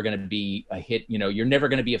you're never going to be a hit. You're never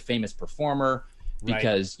going to be a famous performer.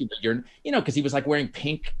 Because because he was like wearing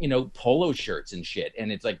pink, polo shirts and shit,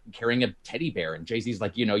 and it's like carrying a teddy bear. And Jay-Z's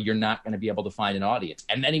like, you're not going to be able to find an audience.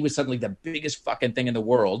 And then he was suddenly the biggest fucking thing in the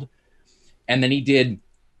world. And then he did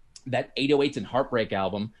that 808s and Heartbreak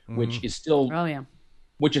album, which is still,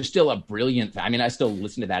 which is still a brilliant. I mean, I still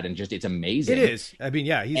listen to that and just it's amazing. It is. I mean,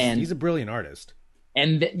 yeah, he's a brilliant artist.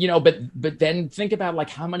 And but then think about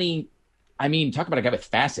like how many. I mean, talk about a guy with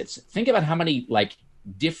facets. Think about how many like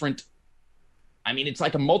different. I mean, it's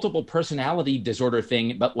like a multiple personality disorder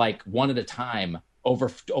thing, but like one at a time over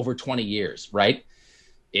 20 years, right?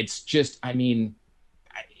 It's just, I mean,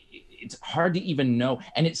 it's hard to even know.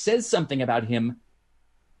 And it says something about him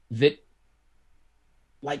that,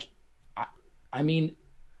 like, I mean,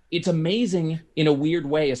 it's amazing in a weird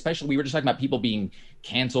way, especially we were just talking about people being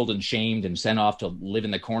canceled and shamed and sent off to live in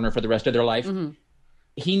the corner for the rest of their life. Mm-hmm.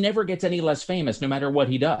 He never gets any less famous no matter what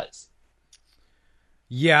he does.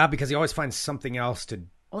 Yeah, because he always finds something else to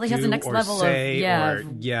he has the next level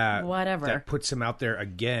of whatever that puts him out there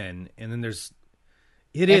again. And then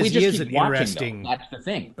he is an interesting. That's the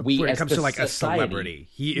thing. When it comes to like society, a celebrity,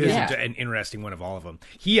 he is an interesting one of all of them.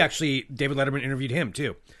 He actually, David Letterman interviewed him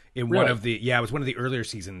too in one of the it was one of the earlier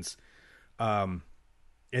seasons, and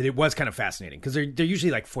it was kind of fascinating because they're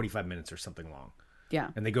usually like 45 minutes or something long. Yeah,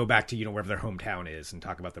 and they go back to wherever their hometown is and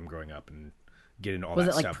talk about them growing up and. Get into all was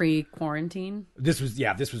that it like stuff. Pre-quarantine? This was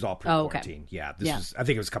all pre-quarantine. Oh, okay. Yeah, this was. I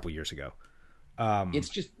think it was a couple years ago. It's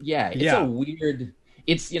just a weird.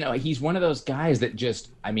 It's he's one of those guys that just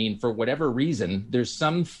I mean for whatever reason there's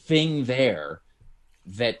something there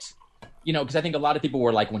that because I think a lot of people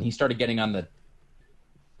were like when he started getting on the.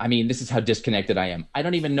 I mean, this is how disconnected I am. I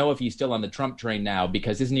don't even know if he's still on the Trump train now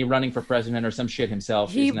because isn't he running for president or some shit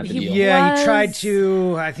himself? Isn't that the deal? Yeah, he tried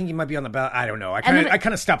to. I think he might be on the ballot. I don't know. I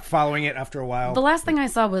kind of stopped following it after a while. The last thing I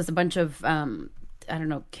saw was a bunch of I don't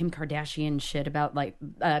know, Kim Kardashian shit about like,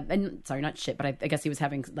 and sorry, not shit, but I guess he was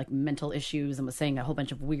having like mental issues and was saying a whole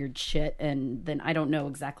bunch of weird shit. And then I don't know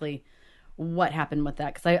exactly what happened with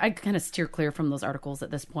that because I kind of steer clear from those articles at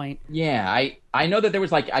this point. Yeah, I know that there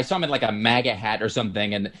was like I saw him in like a MAGA hat or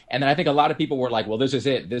something, and then I think a lot of people were like, well, this is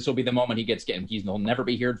it. This will be the moment he gets getting. He'll never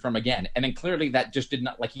be heard from again. And then clearly that just did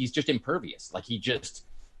not like he's just impervious. Like he just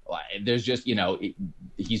there's just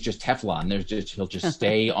he's just Teflon. He'll just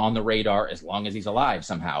stay on the radar as long as he's alive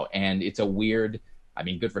somehow. And it's a weird. I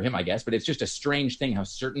mean, good for him, I guess, but it's just a strange thing how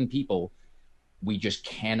certain people we just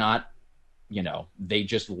cannot. They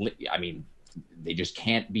just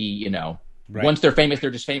can't be, right. Once they're famous,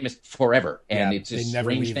 they're just famous forever. And it's a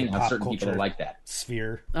strange thing how certain people are like that.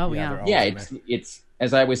 Sphere. Oh, yeah. Yeah, it's,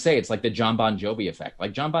 as I always say, it's like the John Bon Jovi effect.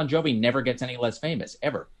 Like John Bon Jovi never gets any less famous,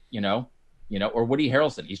 ever, or Woody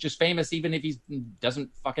Harrelson. He's just famous even if he doesn't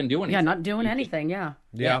fucking do anything. Yeah, not doing anything, yeah.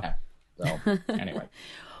 So, anyway.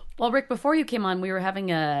 Well, Rick, before you came on, we were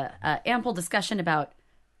having a ample discussion about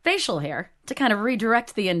facial hair to kind of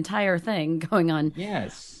redirect the entire thing going on.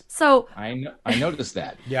 Yes. So I noticed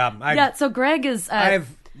that. Yeah. So Greg is. I've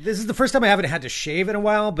This is the first time I haven't had to shave in a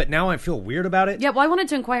while, but now I feel weird about it. Yeah, well, I wanted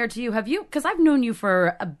to inquire to you, have you, because I've known you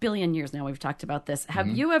for a billion years now, we've talked about this. Have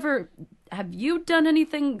you done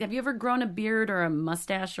anything, have you ever grown a beard or a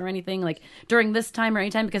mustache or anything like during this time or any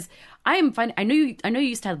time? Because I am fine. I know you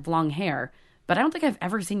used to have long hair, but I don't think I've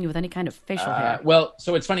ever seen you with any kind of facial hair. Well,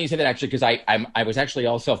 so it's funny you say that actually, because I was actually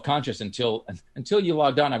all self-conscious until you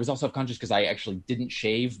logged on. I was all self-conscious because I actually didn't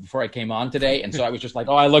shave before I came on today, and so I was just like,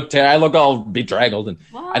 oh, I look all bedraggled, and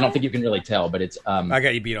What? I don't think you can really tell, but it's I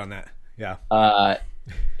got you beat on that. Yeah.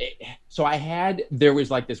 So there was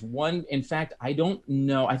like this one. In fact, I don't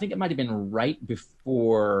know. I think it might have been right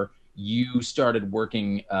before you started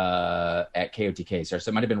working at KOTK, sir. So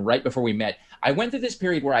it might have been right before we met. I went through this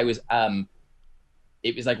period where I was.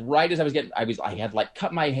 It was like right as I had like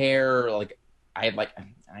cut my hair, like I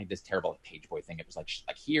had this terrible page boy thing. It was like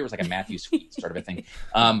here was like a Matthew Sweet sort of a thing.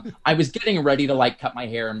 I was getting ready to like cut my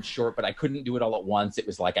hair short, but I couldn't do it all at once. It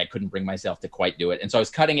was like I couldn't bring myself to quite do it, and so I was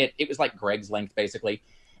cutting it. It was like Greg's length basically,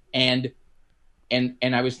 and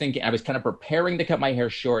I was thinking I was kind of preparing to cut my hair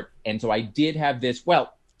short, and so I did have this.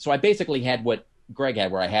 Well, so I basically had what Greg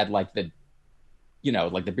had, where I had like the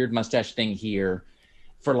beard mustache thing here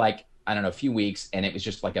for like, I don't know, a few weeks, and it was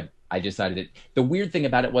just like I decided it. The weird thing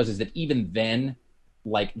about it is that even then,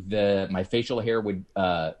 like my facial hair would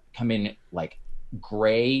come in like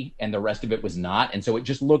gray, and the rest of it was not, and so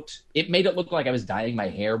it made it look like I was dyeing my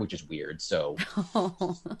hair, which is weird. So,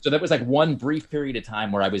 so that was like one brief period of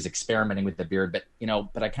time where I was experimenting with the beard,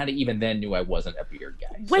 but I kind of even then knew I wasn't a beard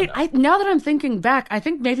guy. Wait, so no. now that I'm thinking back, I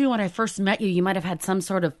think maybe when I first met you, you might have had some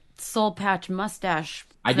sort of soul patch mustache.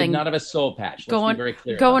 I did not have a soul patch. Let's be very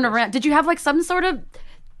clear. Going around. Did you have like some sort of,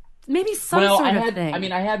 maybe some sort of thing? I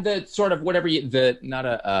mean, I had the sort of whatever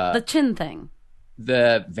the chin thing.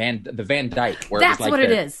 The Van Dyke. Where That's it was like what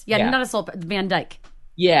it is. Yeah, not a soul patch. Van Dyke.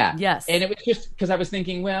 Yeah. Yes. And it was just because I was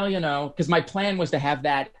thinking, well, because my plan was to have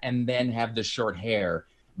that and then have the short hair.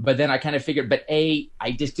 But then I kind of figured, I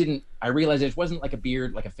realized it wasn't like a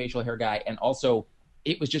beard, like a facial hair guy. And also,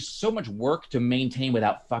 it was just so much work to maintain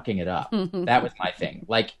without fucking it up. That was my thing.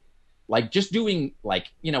 Like just doing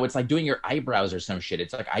it's like doing your eyebrows or some shit.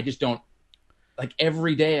 It's like, I just don't, like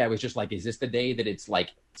every day I was just like, is this the day that it's like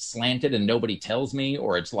slanted and nobody tells me?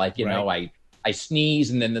 Or it's like, I sneeze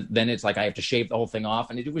and then it's like I have to shave the whole thing off.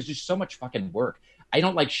 And it was just so much fucking work. I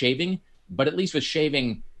don't like shaving, but at least with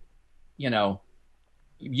shaving, you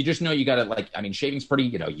just know you got to shaving's pretty,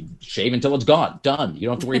 you shave until it's gone, done. You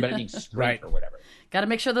don't have to worry about anything straight or whatever. Got to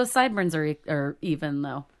make sure those sideburns are even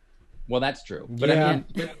though. Well, that's true. But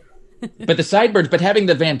but the sideburns, but having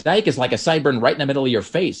the Van Dyke is like a sideburn right in the middle of your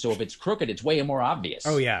face. So if it's crooked, it's way more obvious.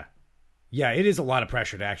 Oh yeah. Yeah. It is a lot of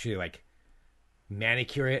pressure to actually like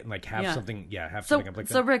manicure it and like have something. Yeah. Have something up like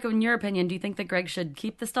that. So Rick, in your opinion, do you think that Greg should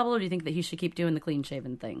keep the stubble, or do you think that he should keep doing the clean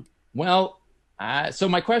shaven thing? Well, so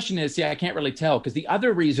my question is, I can't really tell, because the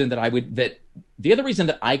other reason that I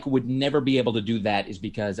would never be able to do that is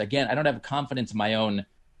because, again, I don't have confidence in my own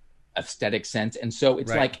aesthetic sense, and so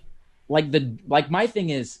it's like my thing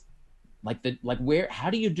is how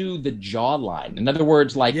do you do the jawline? In other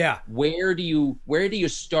words, where do you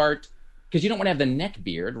start? Because you don't want to have the neck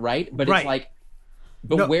beard, right? But it's like,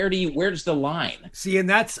 where's the line? See,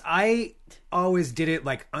 and I always did it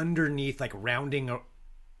like underneath, like rounding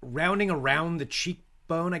around the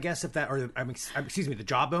cheekbone, I guess, the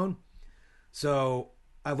jawbone. So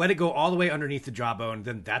I let it go all the way underneath the jawbone.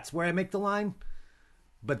 Then that's where I make the line.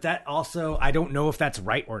 But that also, I don't know if that's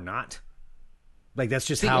right or not. Like, that's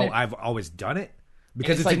just how I've always done it.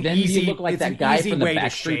 Because it's an easy, you look like that guy from the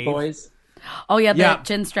Backstreet Boys. Oh yeah, the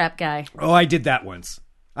chin strap guy. Oh, I did that once.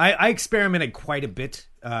 I experimented quite a bit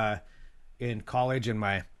in college in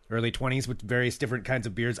my early 20s with various different kinds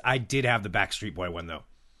of beards. I did have the Backstreet Boy one, though.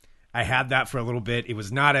 I had that for a little bit. It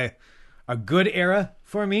was not a good era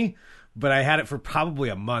for me, but I had it for probably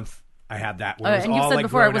a month. I had that. Where it was and you all, said like,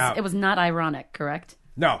 before it was not ironic, correct?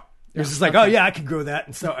 No. It was just like, oh yeah, I could grow that.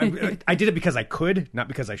 And so I did it because I could, not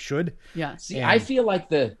because I should. Yeah. See, I feel like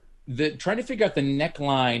the trying to figure out the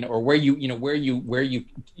neckline or where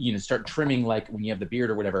you start trimming, like when you have the beard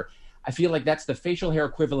or whatever. I feel like that's the facial hair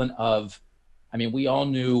equivalent of, I mean, we all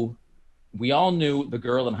knew the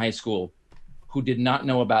girl in high school who did not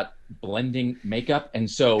know about blending makeup, and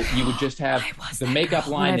so you would just have the makeup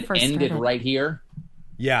line that ended right here.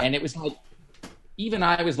 Yeah. And it was like, even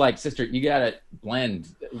I was like, sister, you gotta blend,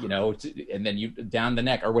 and then you down the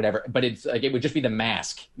neck or whatever. But it's like, it would just be the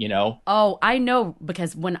mask, Oh, I know,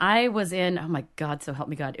 because when I was in, oh my God, so help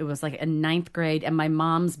me God, it was like in 9th grade, and my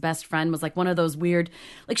mom's best friend was like one of those weird,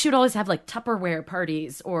 like she would always have like Tupperware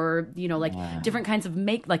parties or, different kinds of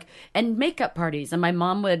makeup parties. And my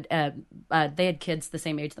mom would they had kids the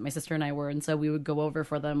same age that my sister and I were, and so we would go over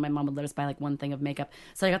for them. My mom would let us buy like one thing of makeup.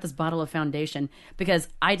 So I got this bottle of foundation because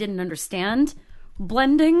I didn't understand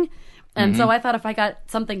blending. And so I thought if I got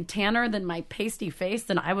something tanner than my pasty face,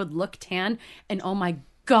 then I would look tan. And oh my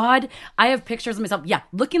God, I have pictures of myself,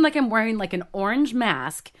 looking like I'm wearing like an orange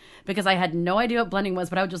mask because I had no idea what blending was,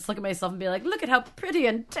 but I would just look at myself and be like, look at how pretty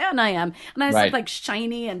and tan I am. And I was like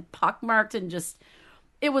shiny and pockmarked and just,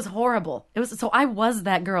 it was horrible. So I was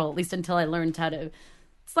that girl, at least until I learned how to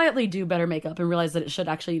slightly do better makeup and realize that it should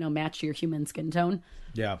actually, match your human skin tone.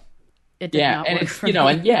 Yeah. It did not and work it's, for me.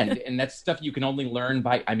 and that's stuff you can only learn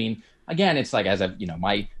by, again, it's like as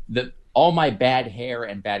all my bad hair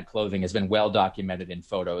and bad clothing has been well documented in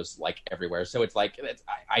photos like everywhere. So it's like,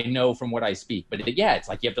 I know from what I speak, but it's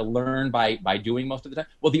like you have to learn by doing most of the time.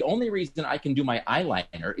 Well, the only reason I can do my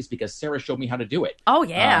eyeliner is because Sarah showed me how to do it. Oh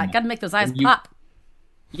yeah. Got to make those eyes pop.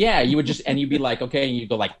 Yeah. You would just, and you'd be like, okay. And you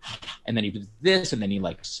go like, and then you do this, and then you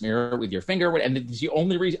like smear it with your finger. And it's the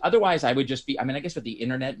only reason, otherwise I would just be, I guess with the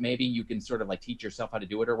internet, maybe you can sort of like teach yourself how to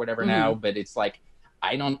do it or whatever now, but it's like,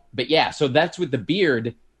 so that's with the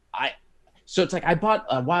beard. So it's like I bought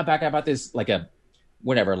a while back. I bought this like it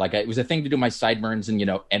was a thing to do my sideburns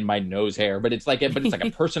and my nose hair. But it's like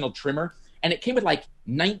a personal trimmer, and it came with like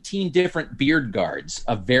 19 different beard guards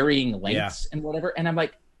of varying lengths and whatever. And I'm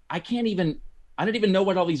like, I don't even know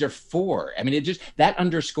what all these are for. It just that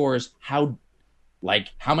underscores how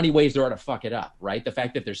many ways there are to fuck it up, right? The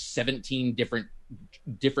fact that there's 17 different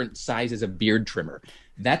sizes of beard trimmer.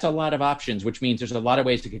 That's a lot of options, which means there's a lot of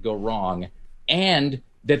ways it could go wrong, and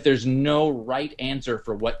that there's no right answer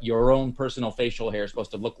for what your own personal facial hair is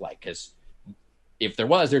supposed to look like. Because if there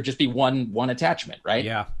was, there'd just be one attachment, right?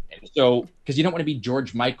 Yeah. So, because you don't want to be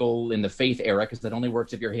George Michael in the Faith era, because that only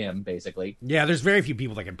works if you're him, basically. Yeah, there's very few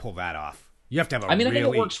people that can pull that off. You have to have I think it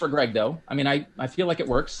works for Greg, though. I feel like it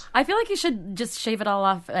works. I feel like you should just shave it all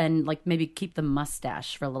off and like maybe keep the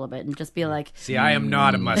mustache for a little bit and just be like... See, I am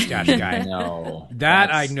not a mustache guy. No.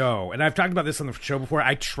 I know. And I've talked about this on the show before.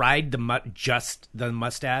 I tried just the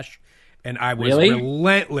mustache, and I was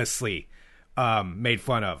relentlessly made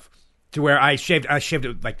fun of, to where I shaved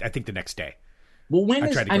it like I think the next day. Well,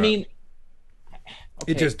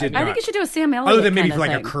 it just did not. I think you should do a Sam Elliott other than maybe kind for of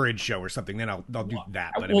like thing. a Courage show or something. Then I'll do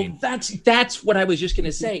that. But that's what I was just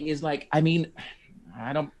gonna say. Is like, I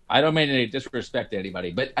don't mean any disrespect to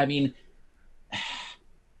anybody, but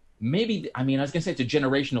maybe I was gonna say it's a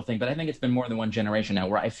generational thing, but I think it's been more than one generation now.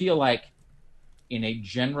 Where I feel like, in a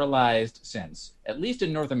generalized sense, at least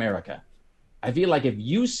in North America, I feel like if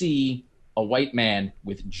you see a white man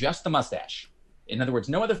with just the mustache, in other words,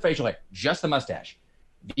 no other facial hair, just the mustache,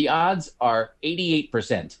 the odds are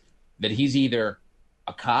 88% that he's either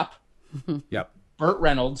a cop, Burt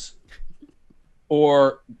Reynolds,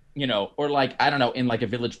 or like, I don't know, in like a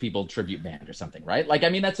Village People tribute band or something, right? Like,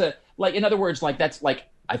 that's in other words, like, that's like,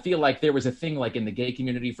 I feel like there was a thing like in the gay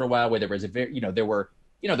community for a while where there was there was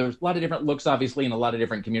a lot of different looks, obviously, in a lot of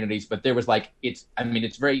different communities, but there was like, it's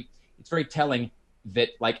very telling that,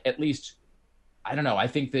 like, at least, I don't know, I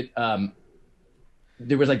think that,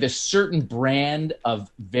 there was like this certain brand of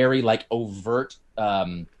very like overt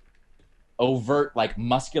like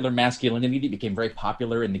muscular masculinity that became very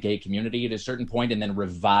popular in the gay community at a certain point, and then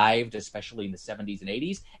revived, especially in the 70s and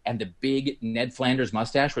 80s. And the big Ned Flanders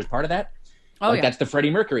mustache was part of that. That's the Freddie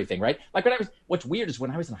Mercury thing, right? Like what's weird is when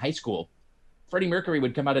I was in high school, Freddie Mercury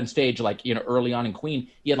would come out on stage like, early on in Queen.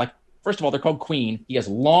 He had like, first of all, they're called Queen. He has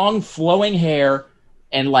long flowing hair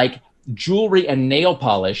and like jewelry and nail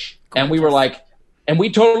polish. Gorgeous. And we were like, and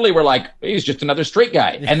we totally were like, he's just another straight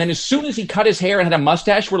guy. And then as soon as he cut his hair and had a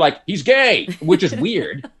mustache, we're like, he's gay, which is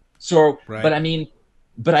weird. So, right. But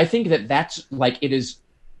I think that's like,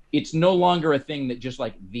 it's no longer a thing that just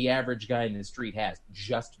like the average guy in the street has,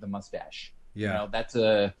 just the mustache. Yeah. That's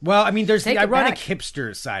there's the ironic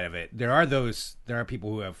hipster side of it. There are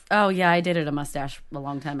people who have. Oh yeah, I dated a mustache a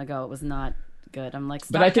long time ago. It was not good. I'm like,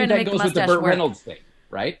 but I think that goes with the Burt Reynolds thing.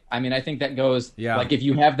 Right? I think that goes, like, if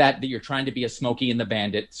you have that you're trying to be a Smokey and the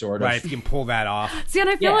Bandit, sort of. Right, if you can pull that off. See, and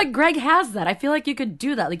I feel like Greg has that. I feel like you could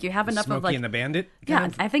do that. Like, you have enough Smokey of, like... and the Bandit? Yeah,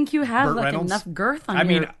 I think you have, like, enough girth on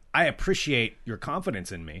your... I appreciate your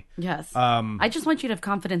confidence in me. Yes. I just want you to have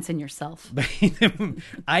confidence in yourself.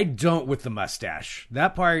 I don't with the mustache.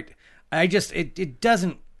 That part, it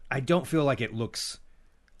doesn't... I don't feel like it looks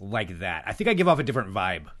like that. I think I give off a different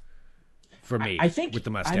vibe. For me, I think with the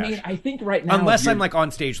mustache. I think right now, unless I'm like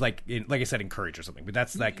on stage, like I said, in Courage or something. But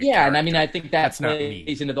that's like and I think that's not me.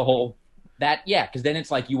 Into the whole because then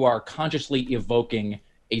it's like you are consciously evoking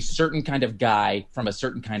a certain kind of guy from a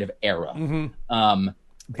certain kind of era. Mm-hmm.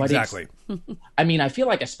 But exactly. I feel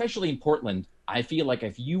like especially in Portland, I feel like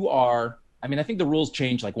if you are, I mean, I think the rules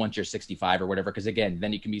change like once you're 65 or whatever, because again,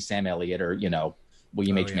 then you can be Sam Elliott or,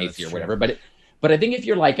 William H. Macy or whatever. But I think if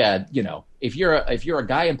you're like if you're a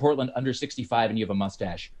guy in Portland under 65 and you have a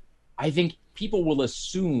mustache, I think people will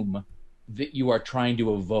assume that you are trying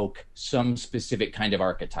to evoke some specific kind of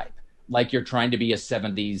archetype. Like you're trying to be a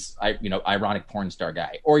 70s, ironic porn star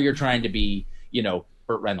guy, or you're trying to be,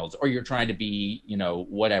 Burt Reynolds, or you're trying to be,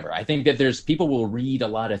 whatever. I think that people will read a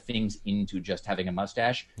lot of things into just having a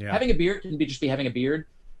mustache. Yeah. Having a beard can just be having a beard.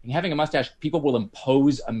 And having a mustache, people will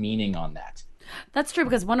impose a meaning on that. That's true,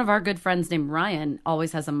 because one of our good friends named Ryan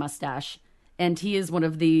always has a mustache. And he is one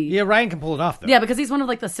of the... Yeah, Ryan can pull it off, though. Yeah, because he's one of,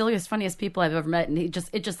 like, the silliest, funniest people I've ever met. And it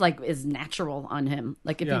just like, is natural on him.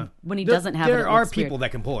 Like, when he doesn't have it, there are people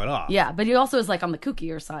that can pull it off. Yeah, but he also is, like, on the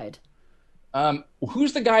kookier side.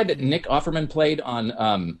 Who's the guy that Nick Offerman played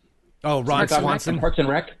on... Ron Swanson? Parks and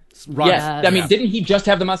Rec? Yes. I mean, didn't he just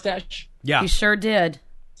have the mustache? Yeah. He sure did.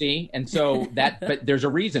 See? And so but there's a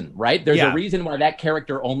reason, right? There's a reason why that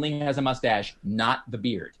character only has a mustache, not the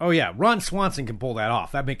beard. Oh, yeah. Ron Swanson can pull that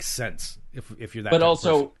off. That makes sense if you're that But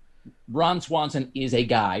also, Ron Swanson is a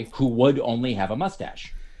guy who would only have a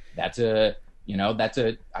mustache. I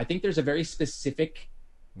think there's a very specific...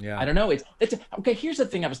 Yeah. I don't know. Okay, here's the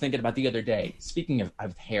thing I was thinking about the other day. Speaking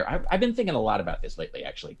of hair, I've been thinking a lot about this lately,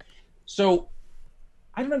 actually. So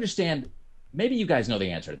I don't understand. Maybe you guys know the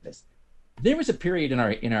answer to this. There was a period in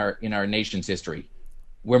our nation's history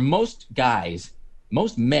where most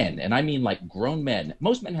men, and I mean like grown men,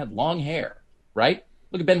 most men had long hair, right?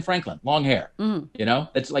 Look at Ben Franklin, long hair. Mm.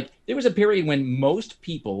 It's like there was a period when most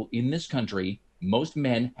people in this country, most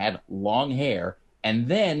men had long hair, and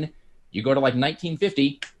then you go to like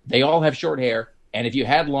 1950, they all have short hair. And if you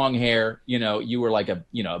had long hair, you were like a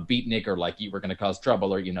beatnik, or like you were going to cause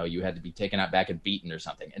trouble, or, you had to be taken out back and beaten or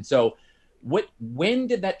something. And so when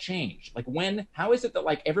did that change? Like how is it that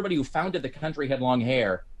like everybody who founded the country had long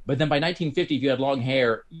hair, but then by 1950, if you had long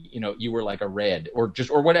hair, you were like a red or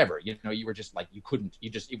whatever, you were just like,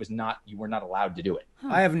 you were not allowed to do it. Huh.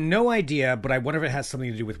 I have no idea, but I wonder if it has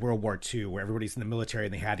something to do with World War II, where everybody's in the military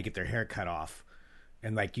and they had to get their hair cut off.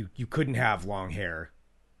 And like you couldn't have long hair,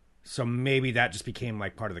 so maybe that just became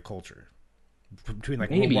like part of the culture between like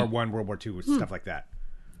World War I, World War II, stuff like that.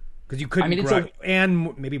 Because you couldn't grow,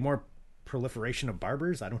 and maybe more proliferation of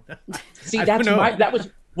barbers. I don't know. See,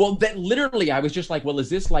 that literally, I was just like, well, is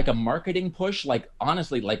this like a marketing push? Like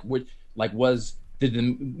honestly, was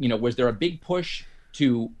there a big push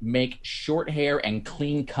to make short hair and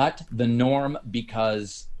clean cut the norm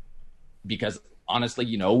because honestly,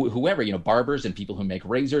 whoever, barbers and people who make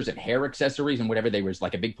razors and hair accessories and whatever, there was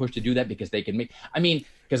like a big push to do that because they can make,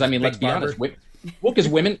 let's be honest. Because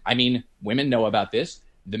women know about this.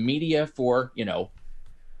 The media for,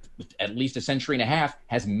 at least a century and a half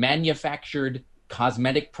has manufactured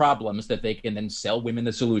cosmetic problems that they can then sell women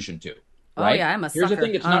the solution to. Right? Oh, yeah, I'm a sucker. Here's the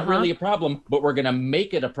thing. It's not really a problem, but we're going to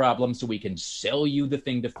make it a problem so we can sell you the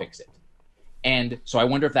thing to fix it. And so I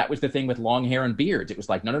wonder if that was the thing with long hair and beards. It was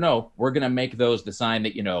like, no, we're going to make those the sign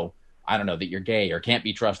that, I don't know, that you're gay or can't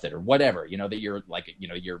be trusted or whatever, that you're like,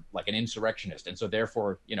 you're like an insurrectionist. And so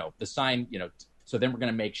therefore, the sign, so then we're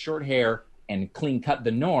going to make short hair and clean cut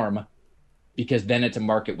the norm because then it's a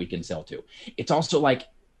market we can sell to. It's also like,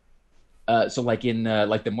 so like in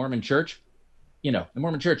like the Mormon church,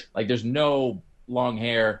 like there's no long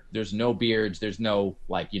hair, there's no beards, there's no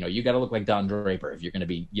like, you got to look like Don Draper if you're going to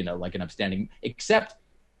be, like an upstanding, except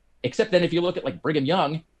then if you look at like Brigham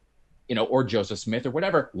Young, or Joseph Smith or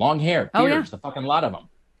whatever, long hair, beards, the fucking lot of them.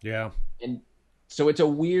 Yeah. And so it's a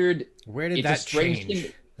weird, where did that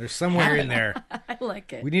change? There's somewhere in there. I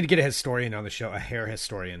like it. We need to get a historian on the show, a hair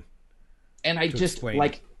historian. And I just explain.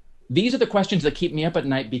 Like, these are the questions that keep me up at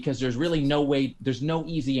night because there's really no way, there's no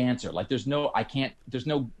easy answer. Like you can't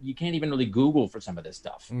even really Google for some of this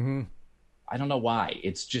stuff. Mm-hmm. I don't know why.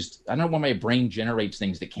 It's just, I don't know why my brain generates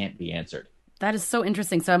things that can't be answered. That is so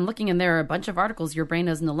interesting. So I'm looking, and there are a bunch of articles. Your brain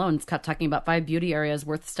isn't alone. It's talking about 5 beauty areas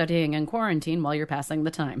worth studying in quarantine while you're passing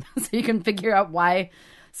the time. So you can figure out why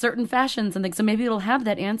certain fashions and things. So maybe it'll have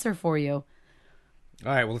that answer for you.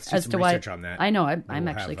 All right. Well, let's do some research on that. I know. I'm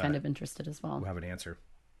actually kind of interested as well. We'll have an answer.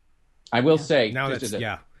 I will say, now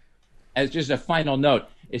as just a final note,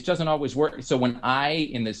 it doesn't always work. So when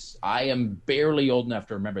I am barely old enough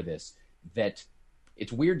to remember this, that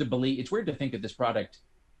it's weird to think that this product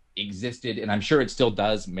existed, and I'm sure it still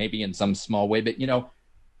does, maybe in some small way, but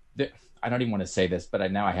I don't even want to say this,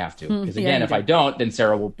 but now I have to, because again, if I don't, then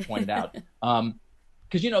Sarah will point it out.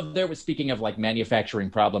 Because, there was, speaking of like manufacturing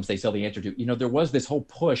problems they sell the answer to, there was this whole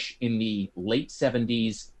push in the late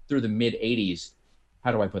 70s through the mid 80s.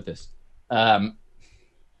 How do I put this?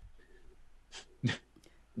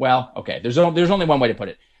 Well, okay. There's only one way to put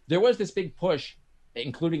it. There was this big push,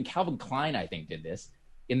 including Calvin Klein, I think, did this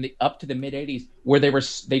up to the mid '80s, where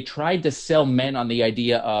they tried to sell men on the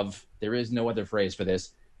idea of, there is no other phrase for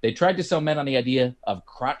this. They tried to sell men on the idea of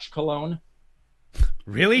crotch cologne.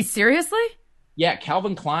 Really? Seriously? Yeah,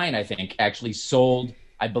 Calvin Klein, I think, actually sold.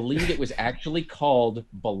 I believe it was actually called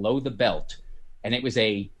Below the Belt, and it was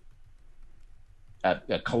a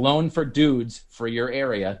cologne for dudes for your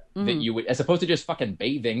area that you would, as opposed to just fucking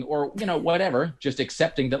bathing or whatever, just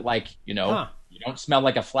accepting that you don't smell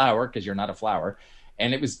like a flower because you're not a flower.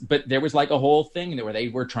 And but there was like a whole thing where they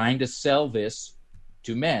were trying to sell this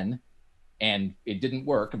to men, and it didn't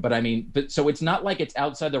work. But so it's not like it's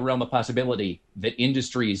outside the realm of possibility that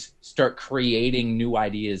industries start creating new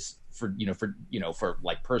ideas for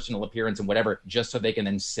like personal appearance and whatever, just so they can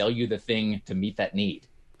then sell you the thing to meet that need.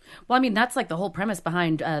 Well, I mean, that's like the whole premise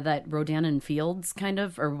behind that Rodan and Fields kind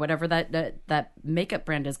of, or whatever that makeup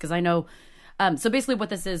brand is. Because I know, so basically what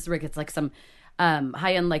this is, Rick, it's like some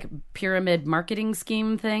high-end like pyramid marketing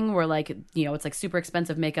scheme thing where it's like super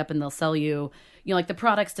expensive makeup, and they'll sell you, like the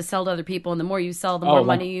products to sell to other people, and the more you sell, the more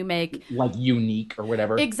money you make. Like Unique or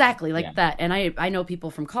whatever. Exactly, that. And I know people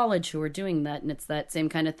from college who are doing that, and it's that same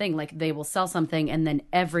kind of thing. Like they will sell something, and then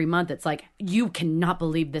every month it's like, you cannot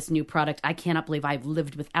believe this new product. I cannot believe I've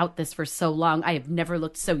lived without this for so long. I have never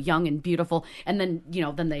looked so young and beautiful. And then,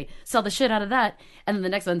 then they sell the shit out of that. And then the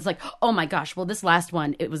next one's like, oh my gosh, well, this last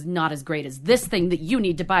one, it was not as great as this thing that you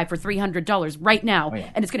need to buy for $300 right now. Oh, yeah.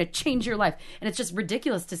 And it's going to change your life. And it's just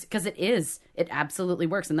ridiculous because it absolutely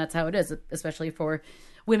works. And that's how it is, especially for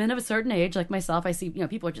women of a certain age like myself. I see,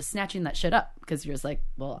 people are just snatching that shit up because you're just like,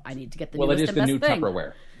 well, I need to get the newest and best thing. Well, it is the new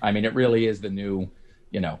Tupperware. I mean, it really is the new,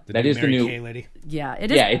 that is the new Kay lady. Yeah,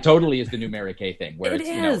 it is. Yeah, it totally is the new Mary Kay thing where it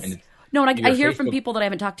is. And no, and I hear from people that I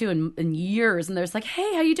haven't talked to in years, and they're just like,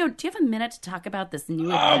 hey, how you doing? Do you have a minute to talk about this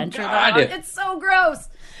new adventure? It's so gross.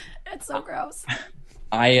 It's so gross.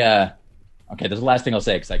 Okay, this is the last thing I'll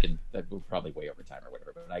say because we'll probably way over time or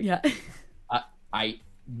whatever. But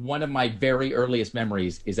one of my very earliest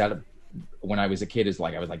memories is out of when I was a kid.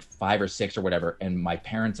 I was like 5 or 6 or whatever, and my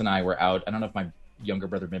parents and I were out. I don't know if my younger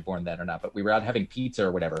brother had been born then or not, but we were out having pizza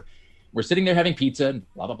or whatever. We're sitting there having pizza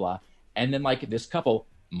and blah blah blah, and then like this couple,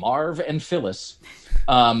 Marv and Phyllis,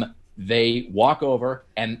 they walk over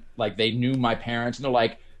and like they knew my parents, and they're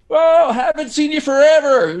like, oh, haven't seen you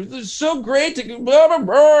forever. It's so great to blah, blah,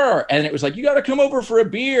 blah. And it was like, you got to come over for a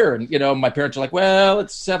beer. And, my parents are like, well,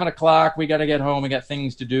 it's 7:00. We got to get home. We got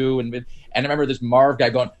things to do. And I remember this Marv guy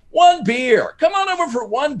going, 1 beer. Come on over for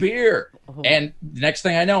 1 beer. Oh. And the next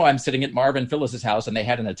thing I know, I'm sitting at Marv and Phyllis's house, and they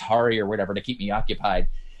had an Atari or whatever to keep me occupied.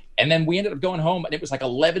 And then we ended up going home, and it was like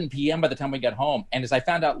 11 p.m. by the time we got home. And as I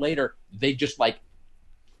found out later, they just like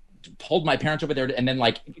pulled my parents over there and then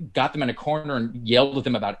like got them in a corner and yelled at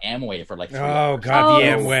them about Amway for like 3 hours. Oh God, the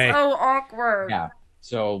Amway. So awkward. Yeah.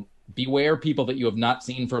 So beware people that you have not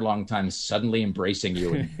seen for a long time suddenly embracing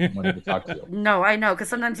you and wanting to talk to you. No, I know, because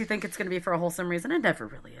sometimes you think it's going to be for a wholesome reason. It never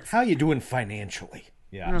really is. How you doing financially?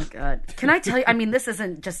 Yeah. Oh God. Can I tell you? I mean, this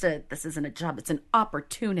isn't a job. It's an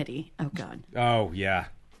opportunity. Oh God. Oh yeah,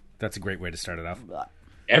 that's a great way to start it off.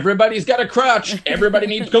 Everybody's got a crotch. Everybody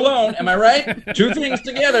needs cologne. Am I right? 2 things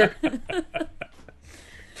together.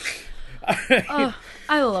 Oh,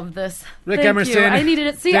 I love this. Rick Thank Emerson. You. I needed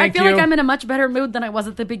it. See, I feel you. like I'm in a much better mood than I was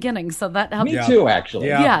at the beginning, so that helps. Me too, actually.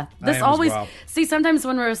 Yeah. This always well. See, sometimes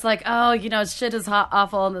when we're just like, oh, shit is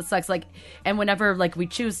awful and this sucks, like, and whenever like we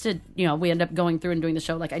choose to, we end up going through and doing the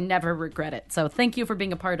show, like I never regret it. So thank you for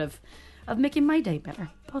being a part of making my day better.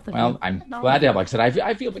 Both of you. Well, I'm glad to have, like I said,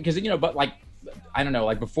 I feel because but like I don't know,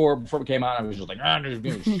 like before we came on, I was just like, I don't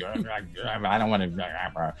want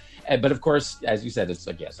to. But of course, as you said, it's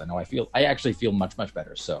like, yes, I know. I actually feel much, much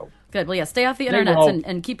better. So good. Well, yeah, stay off the internet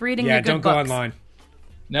and keep reading your good don't books. go online.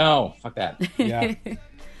 No, fuck that. Yeah.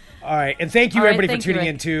 All right. And thank you, everybody, for tuning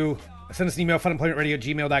in too. Send us an email,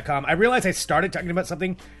 funemploymentradio@gmail.com. I realized I started talking about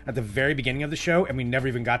something at the very beginning of the show, and we never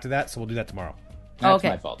even got to that, so we'll do that tomorrow. That's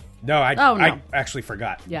my fault. No, I actually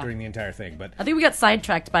forgot Yeah. during the entire thing. But I think we got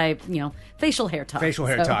sidetracked by, facial hair talk. Facial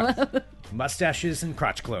hair talk. Mustaches and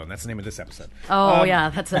crotch cologne. That's the name of this episode. Oh,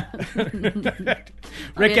 yeah. That's a...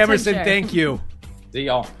 Rick Emerson, thank you. See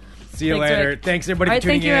y'all. See you later. Rick. Thanks, everybody, for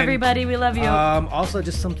tuning in. Thank you, everybody. We love you. Also,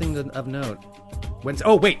 just something of note.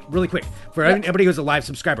 Wait, really quick. For everybody who's a live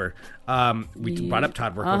subscriber, we brought up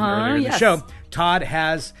Todd Workman earlier in the show. Todd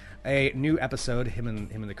has a new episode, him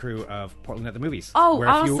and the crew of Portland at the Movies. Oh, where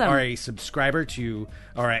awesome. if you are a subscriber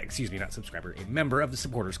a member of the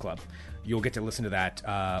Supporters Club, you'll get to listen to that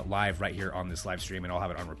live right here on this live stream, and I'll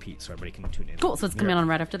have it on repeat so everybody can tune in. Cool, so it's coming on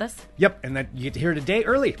right after this? Yep, and then you get to hear it a day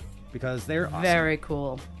early. because they're awesome. Very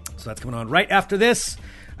cool. So that's coming on right after this.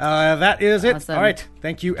 That is it. Awesome. All right.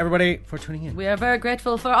 Thank you, everybody, for tuning in. We are very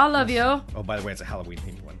grateful for all of you. Oh, by the way, it's a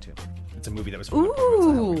Halloween-themed one, too. It's a movie that was filmed up there. It's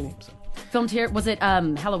a Halloween theme, so. Filmed here. Was it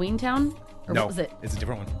Halloween Town? Or No, what was it? it's a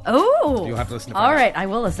different one. Oh. You'll have to listen to All find out. right. I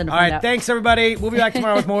will listen to All find right. out. Thanks, everybody. We'll be back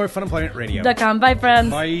tomorrow with more Fun Employment Radio. .com. Bye, friends.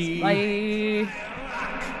 Bye. Bye.